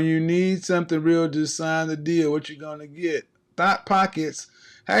 When you need something real, just sign the deal. What you gonna get? Thought pockets.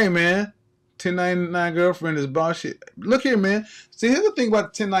 Hey, man. 1099 girlfriend is bullshit. Look here, man. See, here's the thing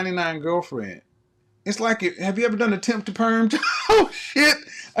about the 1099 girlfriend. It's like, have you ever done a temp to perm? Oh, shit.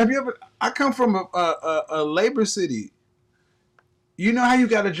 I come from a labor city. You know how you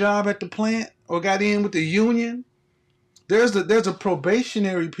got a job at the plant or got in with the union? There's a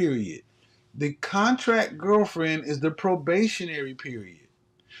probationary period. The contract girlfriend is the probationary period.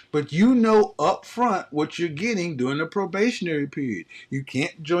 But you know up front what you're getting during the probationary period. You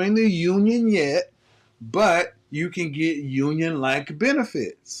can't join the union yet, but you can get union-like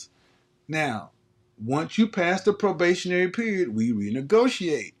benefits. Now, once you pass the probationary period, we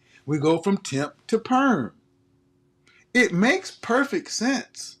renegotiate. We go from temp to perm. It makes perfect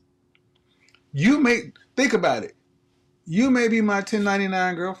sense. Think about it. You may be my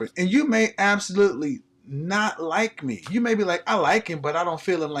 1099 girlfriend, and you may absolutely not like me. You may be like, I like him, but I don't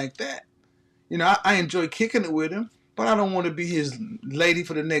feel him like that. You know, I enjoy kicking it with him, but I don't want to be his lady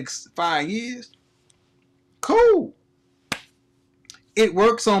for the next 5 years. Cool. It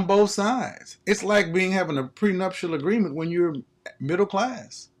works on both sides. It's like having a prenuptial agreement when you're middle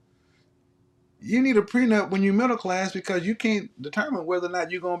class. You need a prenup when you're middle class because you can't determine whether or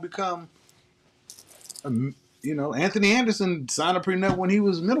not you're going to become, Anthony Anderson signed a prenup when he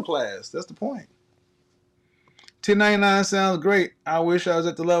was middle class. That's the point. 1099 sounds great. I wish I was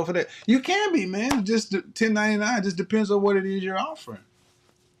at the level for that. You can be, man. Just 1099 just depends on what it is you're offering.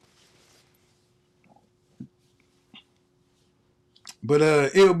 But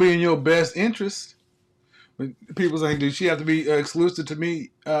it'll be in your best interest. People say, "Do she have to be exclusive to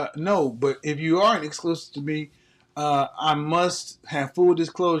me?" No, but if you aren't exclusive to me, I must have full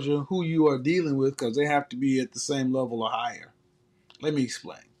disclosure who you are dealing with because they have to be at the same level or higher. Let me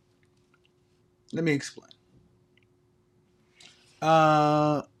explain.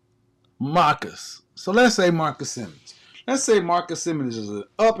 Marcus. So let's say Marcus Simmons. Let's say Marcus Simmons is an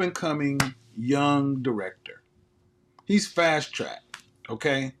up-and-coming young director. He's fast-tracked.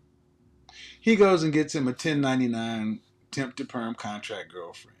 Okay, he goes and gets him a 1099 temp to perm contract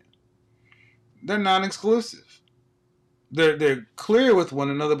girlfriend. They're non-exclusive. They're clear with one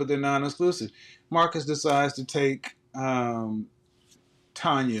another, but they're non-exclusive. Marcus decides to take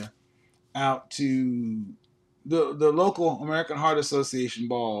Tanya out to the local American Heart Association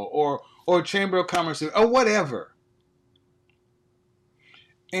ball or Chamber of Commerce or whatever.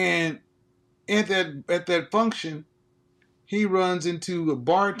 And at that function, he runs into a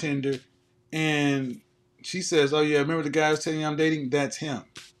bartender and she says, "Oh yeah, remember the guy I was telling you I'm dating? That's him."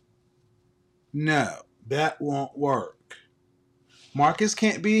 No, that won't work. Marcus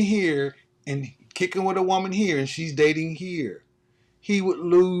can't be here and kicking with a woman here and she's dating here. He would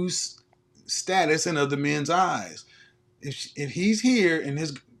lose status in other men's eyes. If he's here and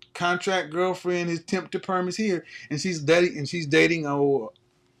his contract girlfriend, his temp to perm is here, and she's dating a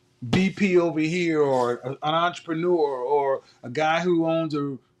VP over here or an entrepreneur or a guy who owns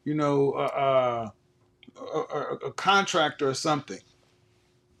a contractor or something,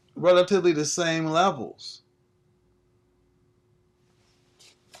 relatively the same levels.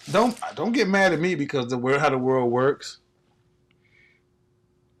 Don't get mad at me because how the world works.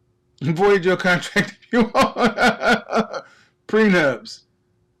 Void your contract if you want. Prenups,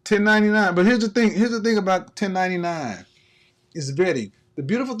 1099. But here's the thing about 1099 is vetting. The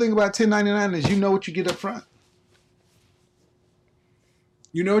beautiful thing about 1099 is you know what you get up front.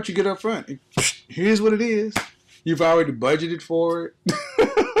 You know what you get up front. Here's what it is. You've already budgeted for it.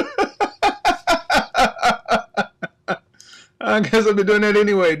 I guess I've been doing that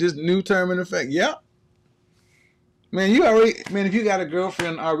anyway. Just new term in effect. Yep. Man, if you got a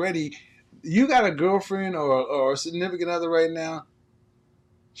girlfriend already, you got a girlfriend or a significant other right now.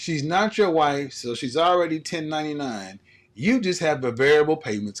 She's not your wife, so she's already 1099. You just have a variable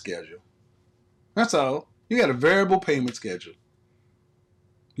payment schedule. That's all. You got a variable payment schedule.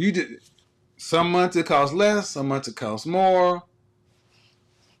 You did some months it costs less, some months it costs more.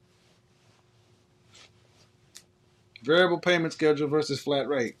 Variable payment schedule versus flat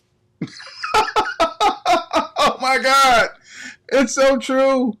rate. Oh my God, it's so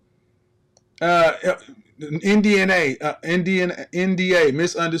true. NDA,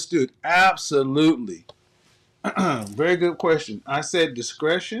 misunderstood. Absolutely. Very good question. I said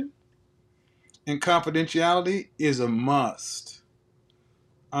discretion and confidentiality is a must.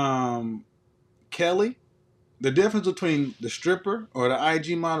 Kelly, the difference between the stripper or the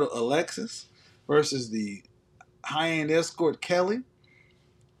IG model Alexis versus the high-end escort Kelly,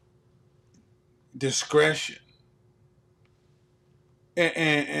 discretion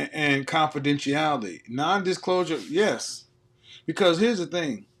and confidentiality. Non-disclosure, yes. Because here's the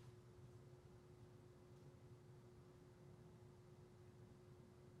thing.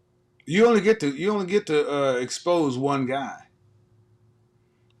 You only get to expose one guy.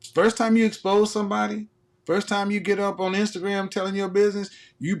 First time you expose somebody, first time you get up on Instagram telling your business,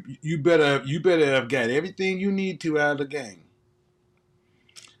 you better have got everything you need to out of the game.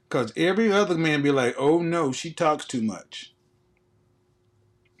 Cause every other man be like, oh no, she talks too much.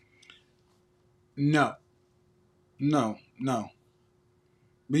 No, no, no.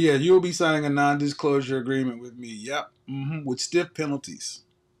 But yeah, you'll be signing a non-disclosure agreement with me. Yep, with stiff penalties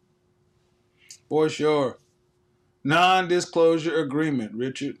for sure. Non-disclosure agreement,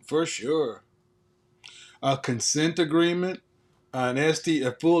 Richard, for sure. A consent agreement, a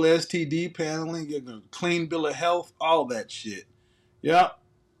full STD paneling, a clean bill of health, all that shit. Yep,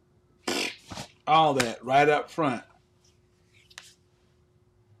 all that right up front.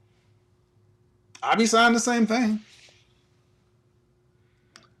 I be signing the same thing.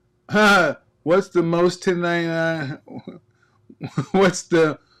 What's the most 1099? What's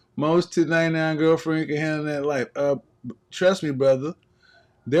the most 1099 girlfriend can handle that life? Trust me, brother.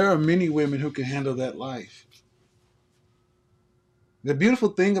 There are many women who can handle that life. The beautiful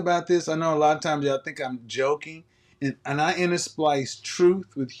thing about this, I know a lot of times y'all think I'm joking, and I intersplice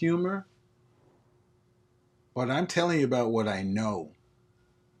truth with humor, but I'm telling you about what I know.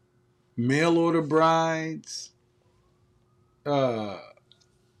 Mail order brides, uh,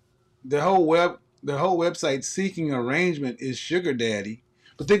 the whole website seeking arrangement is sugar daddy.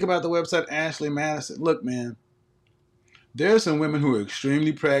 But think about the website Ashley Madison. Look, man, there are some women who are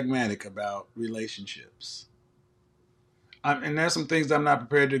extremely pragmatic about relationships. And there's some things I'm not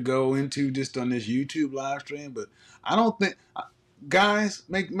prepared to go into just on this YouTube live stream, but I don't think, guys,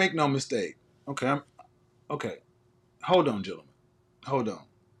 make no mistake. Okay, okay. Hold on, gentlemen. Hold on,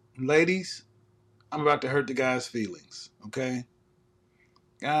 ladies. I'm about to hurt the guys' feelings. Okay,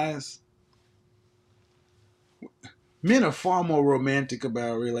 guys. Men are far more romantic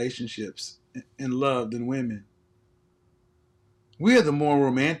about relationships and love than women. We are the more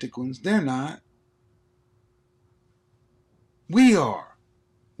romantic ones. They're not. We are.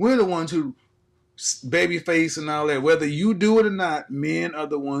 We're the ones who babyface and all that. Whether you do it or not, men are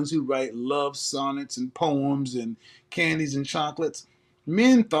the ones who write love sonnets and poems and candies and chocolates.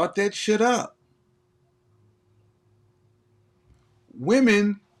 Men thought that shit up.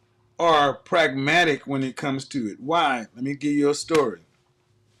 Women are pragmatic when it comes to it. Why? Let me give you a story.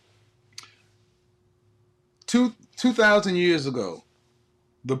 2,000 years ago,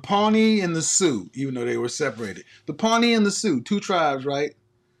 the Pawnee and the Sioux, even though they were separated, the Pawnee and the Sioux, two tribes, right?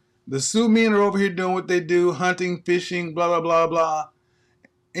 The Sioux men are over here doing what they do, hunting, fishing, blah, blah, blah, blah.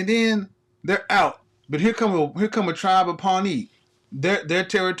 And then they're out. But here come a tribe of Pawnee. Their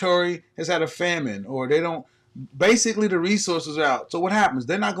territory has had a famine, or they don't. Basically, the resources are out. So what happens?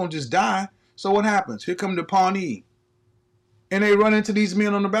 They're not going to just die. So what happens? Here come the Pawnee, and they run into these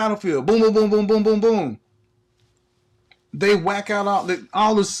men on the battlefield. Boom, boom, boom, boom, boom, boom, boom. They whack out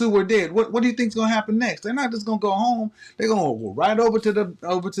all the Sioux are dead. What do you think's going to happen next? They're not just going to go home. They're going to go right over to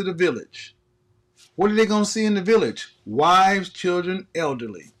the village. What are they going to see in the village? Wives, children,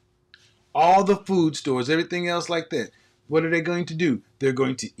 elderly. All the food stores, everything else like that. What are they going to do? They're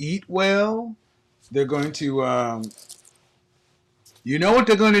going to eat well. They're going to, you know what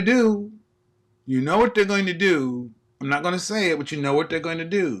they're going to do. You know what they're going to do. I'm not going to say it, but you know what they're going to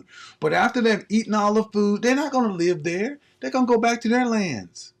do. But after they've eaten all the food, they're not going to live there. They're going to go back to their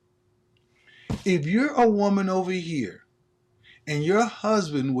lands. If you're a woman over here and your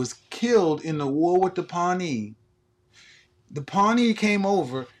husband was killed in the war with the Pawnee came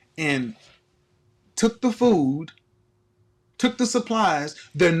over and took the food, took the supplies.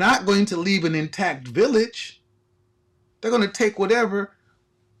 They're not going to leave an intact village. They're going to take whatever.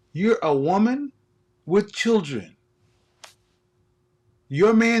 You're a woman with children.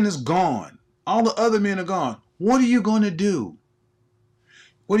 Your man is gone. All the other men are gone. What are you going to do?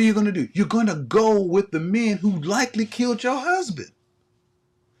 What are you going to do? You're going to go with the men who likely killed your husband.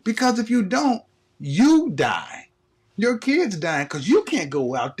 Because if you don't, you die. Your kids die because you can't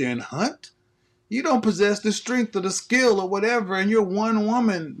go out there and hunt. You don't possess the strength or the skill or whatever, and you're one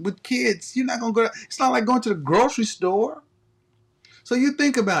woman with kids. You're not going to go. It's not like going to the grocery store. So you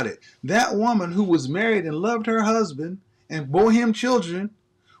think about it. That woman who was married and loved her husband and bore him children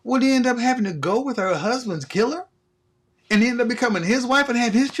would end up having to go with her husband's killer and end up becoming his wife and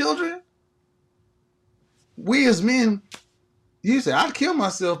have his children? We as men, you say, I'd kill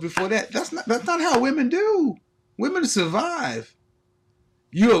myself before that. That's not how women do. Women survive.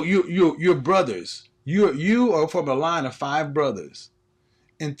 You're brothers. You are from a line of 5 brothers.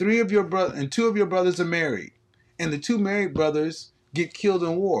 And 2 of your brothers are married. And the 2 married brothers get killed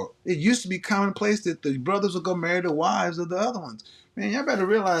in war. It used to be commonplace that the brothers would go marry the wives of the other ones. Man, y'all better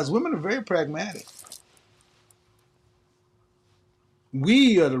realize women are very pragmatic.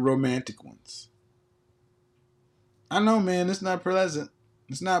 We are the romantic ones. I know, man, it's not pleasant.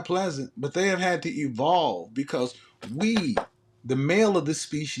 It's not pleasant. But they have had to evolve because we, the male of the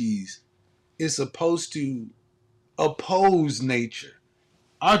species, is supposed to oppose nature.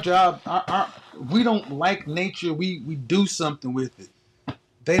 Our job, we don't like nature. We do something with it.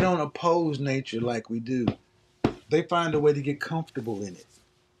 They don't oppose nature like we do. They find a way to get comfortable in it.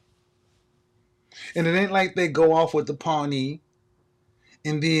 And it ain't like they go off with the Pawnee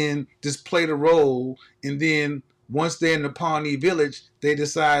and then just play the role, and then once they're in the Pawnee village, they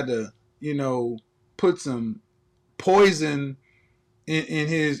decide to, put some poison in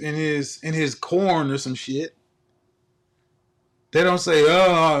his corn or some shit. They don't say,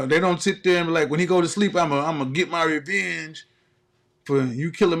 they don't sit there and be like, when he go to sleep, I'm gonna get my revenge for you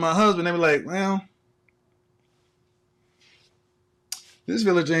killing my husband. They be like, well, this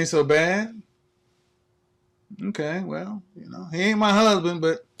village ain't so bad. Okay, well, he ain't my husband,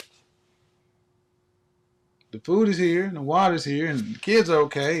 but the food is here and the water's here and the kids are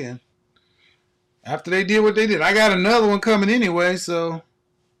okay. And after they did what they did, I got another one coming anyway, so.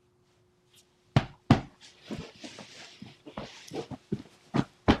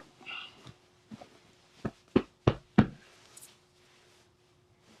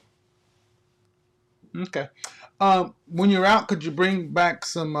 Okay. When you're out, could you bring back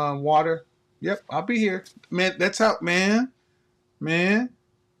some water? Yep, I'll be here. Man, that's how, man. Man,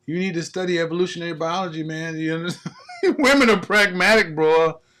 you need to study evolutionary biology, man. You understand? Women are pragmatic,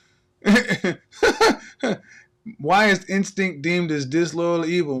 bro. Why is instinct deemed as disloyal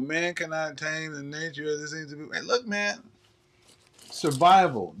evil? Man cannot tame the nature of this thing to be. Hey, look, man.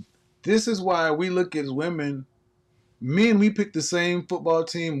 Survival. This is why we look at women. Men, we pick the same football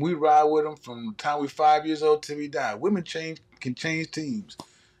team. We ride with them from the time we're 5 years old till we die. Women can change teams.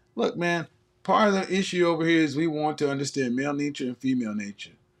 Look, man, part of the issue over here is we want to understand male nature and female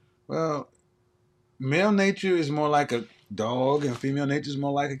nature. Well, male nature is more like a dog and female nature is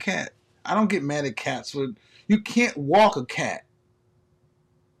more like a cat. I don't get mad at cats. You can't walk a cat.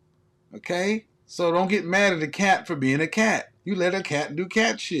 Okay? So don't get mad at a cat for being a cat. You let a cat do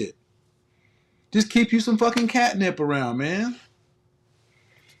cat shit. Just keep you some fucking catnip around, man.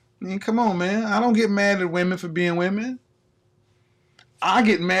 I mean, come on, man. I don't get mad at women for being women. I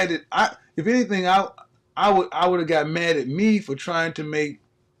get mad at if anything, I would have got mad at me for trying to make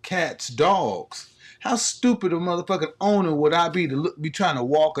cats dogs. How stupid a motherfucking owner would I be to be trying to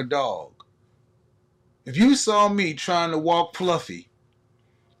walk a dog? If you saw me trying to walk Fluffy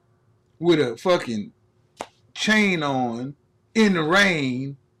with a fucking chain on in the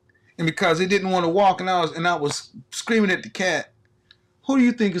rain, and because it didn't want to walk, and I was screaming at the cat, who do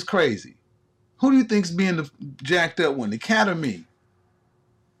you think is crazy? Who do you think's being the jacked up one, the cat or me?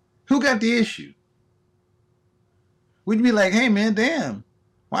 Who got the issue? We'd be like, hey man, damn,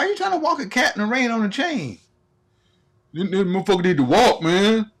 why are you trying to walk a cat in the rain on a chain? This motherfucker need to walk,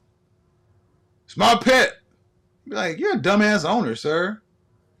 man. It's my pet. Be like, you're a dumbass owner, sir.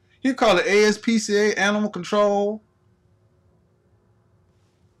 You call it ASPCA, animal control.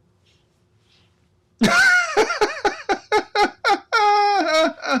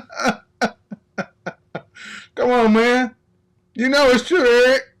 Come on, man. You know it's true,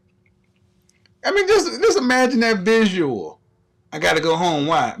 Eric. I mean, just imagine that visual. I gotta go home.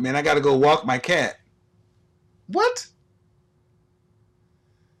 Why? Man, I gotta go walk my cat. What?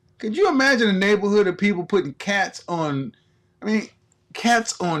 Could you imagine a neighborhood of people putting cats on? I mean,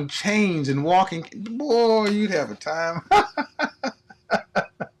 cats on chains and walking. Boy, you'd have a time.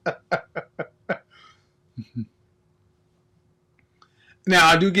 Now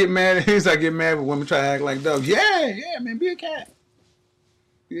I do get mad. Here's I get mad when women try to act like dogs. Yeah, man, be a cat.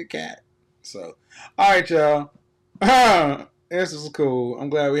 Be a cat. So, all right, y'all. This is cool. I'm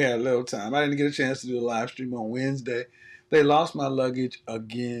glad we had a little time. I didn't get a chance to do a live stream on Wednesday. They lost my luggage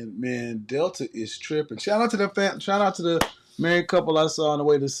again, man. Delta is tripping. Shout out to the married couple I saw on the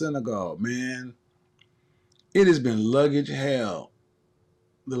way to Senegal, man. It has been luggage hell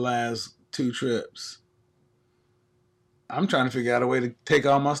the last 2 trips. I'm trying to figure out a way to take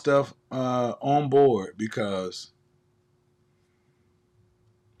all my stuff on board because,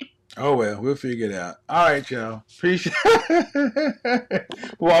 oh well, we'll figure it out. All right, y'all. Appreciate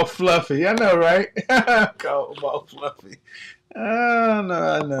Walk Fluffy. I know, right? Go Walk Fluffy. I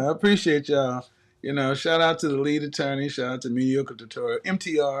know. I appreciate y'all. You know, shout out to the lead attorney. Shout out to Mediocre Tutorial.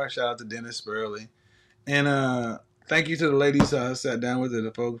 MTR. Shout out to Dennis Spurley. And thank you to the ladies I sat down with in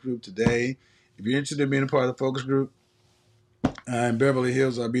the focus group today. If you're interested in being a part of the focus group in Beverly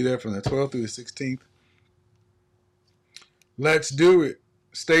Hills, I'll be there from the 12th through the 16th. Let's do it.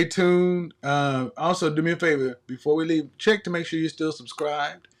 Stay tuned. Also, do me a favor. Before we leave, check to make sure you're still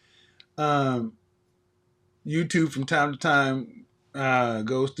subscribed. YouTube from time to time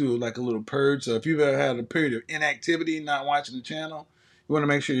goes through like a little purge. So if you've ever had a period of inactivity, not watching the channel, you want to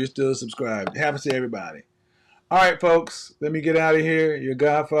make sure you're still subscribed. It happens to everybody. All right, folks. Let me get out of here. Your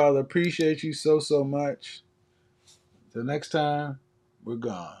Godfather. Appreciate you so much. Till next time, we're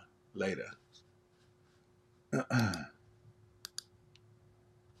gone. Later.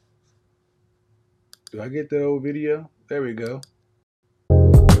 Do I get that old video? There we go.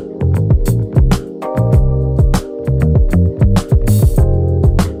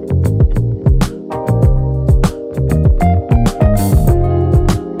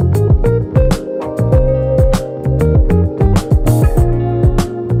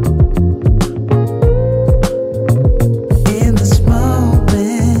 In this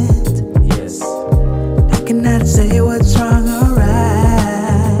moment, yes, I cannot say what's wrong or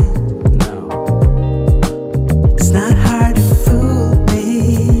right. No, it's not hard to fool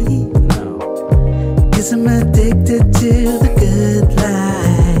me. No, 'cause I'm addicted to the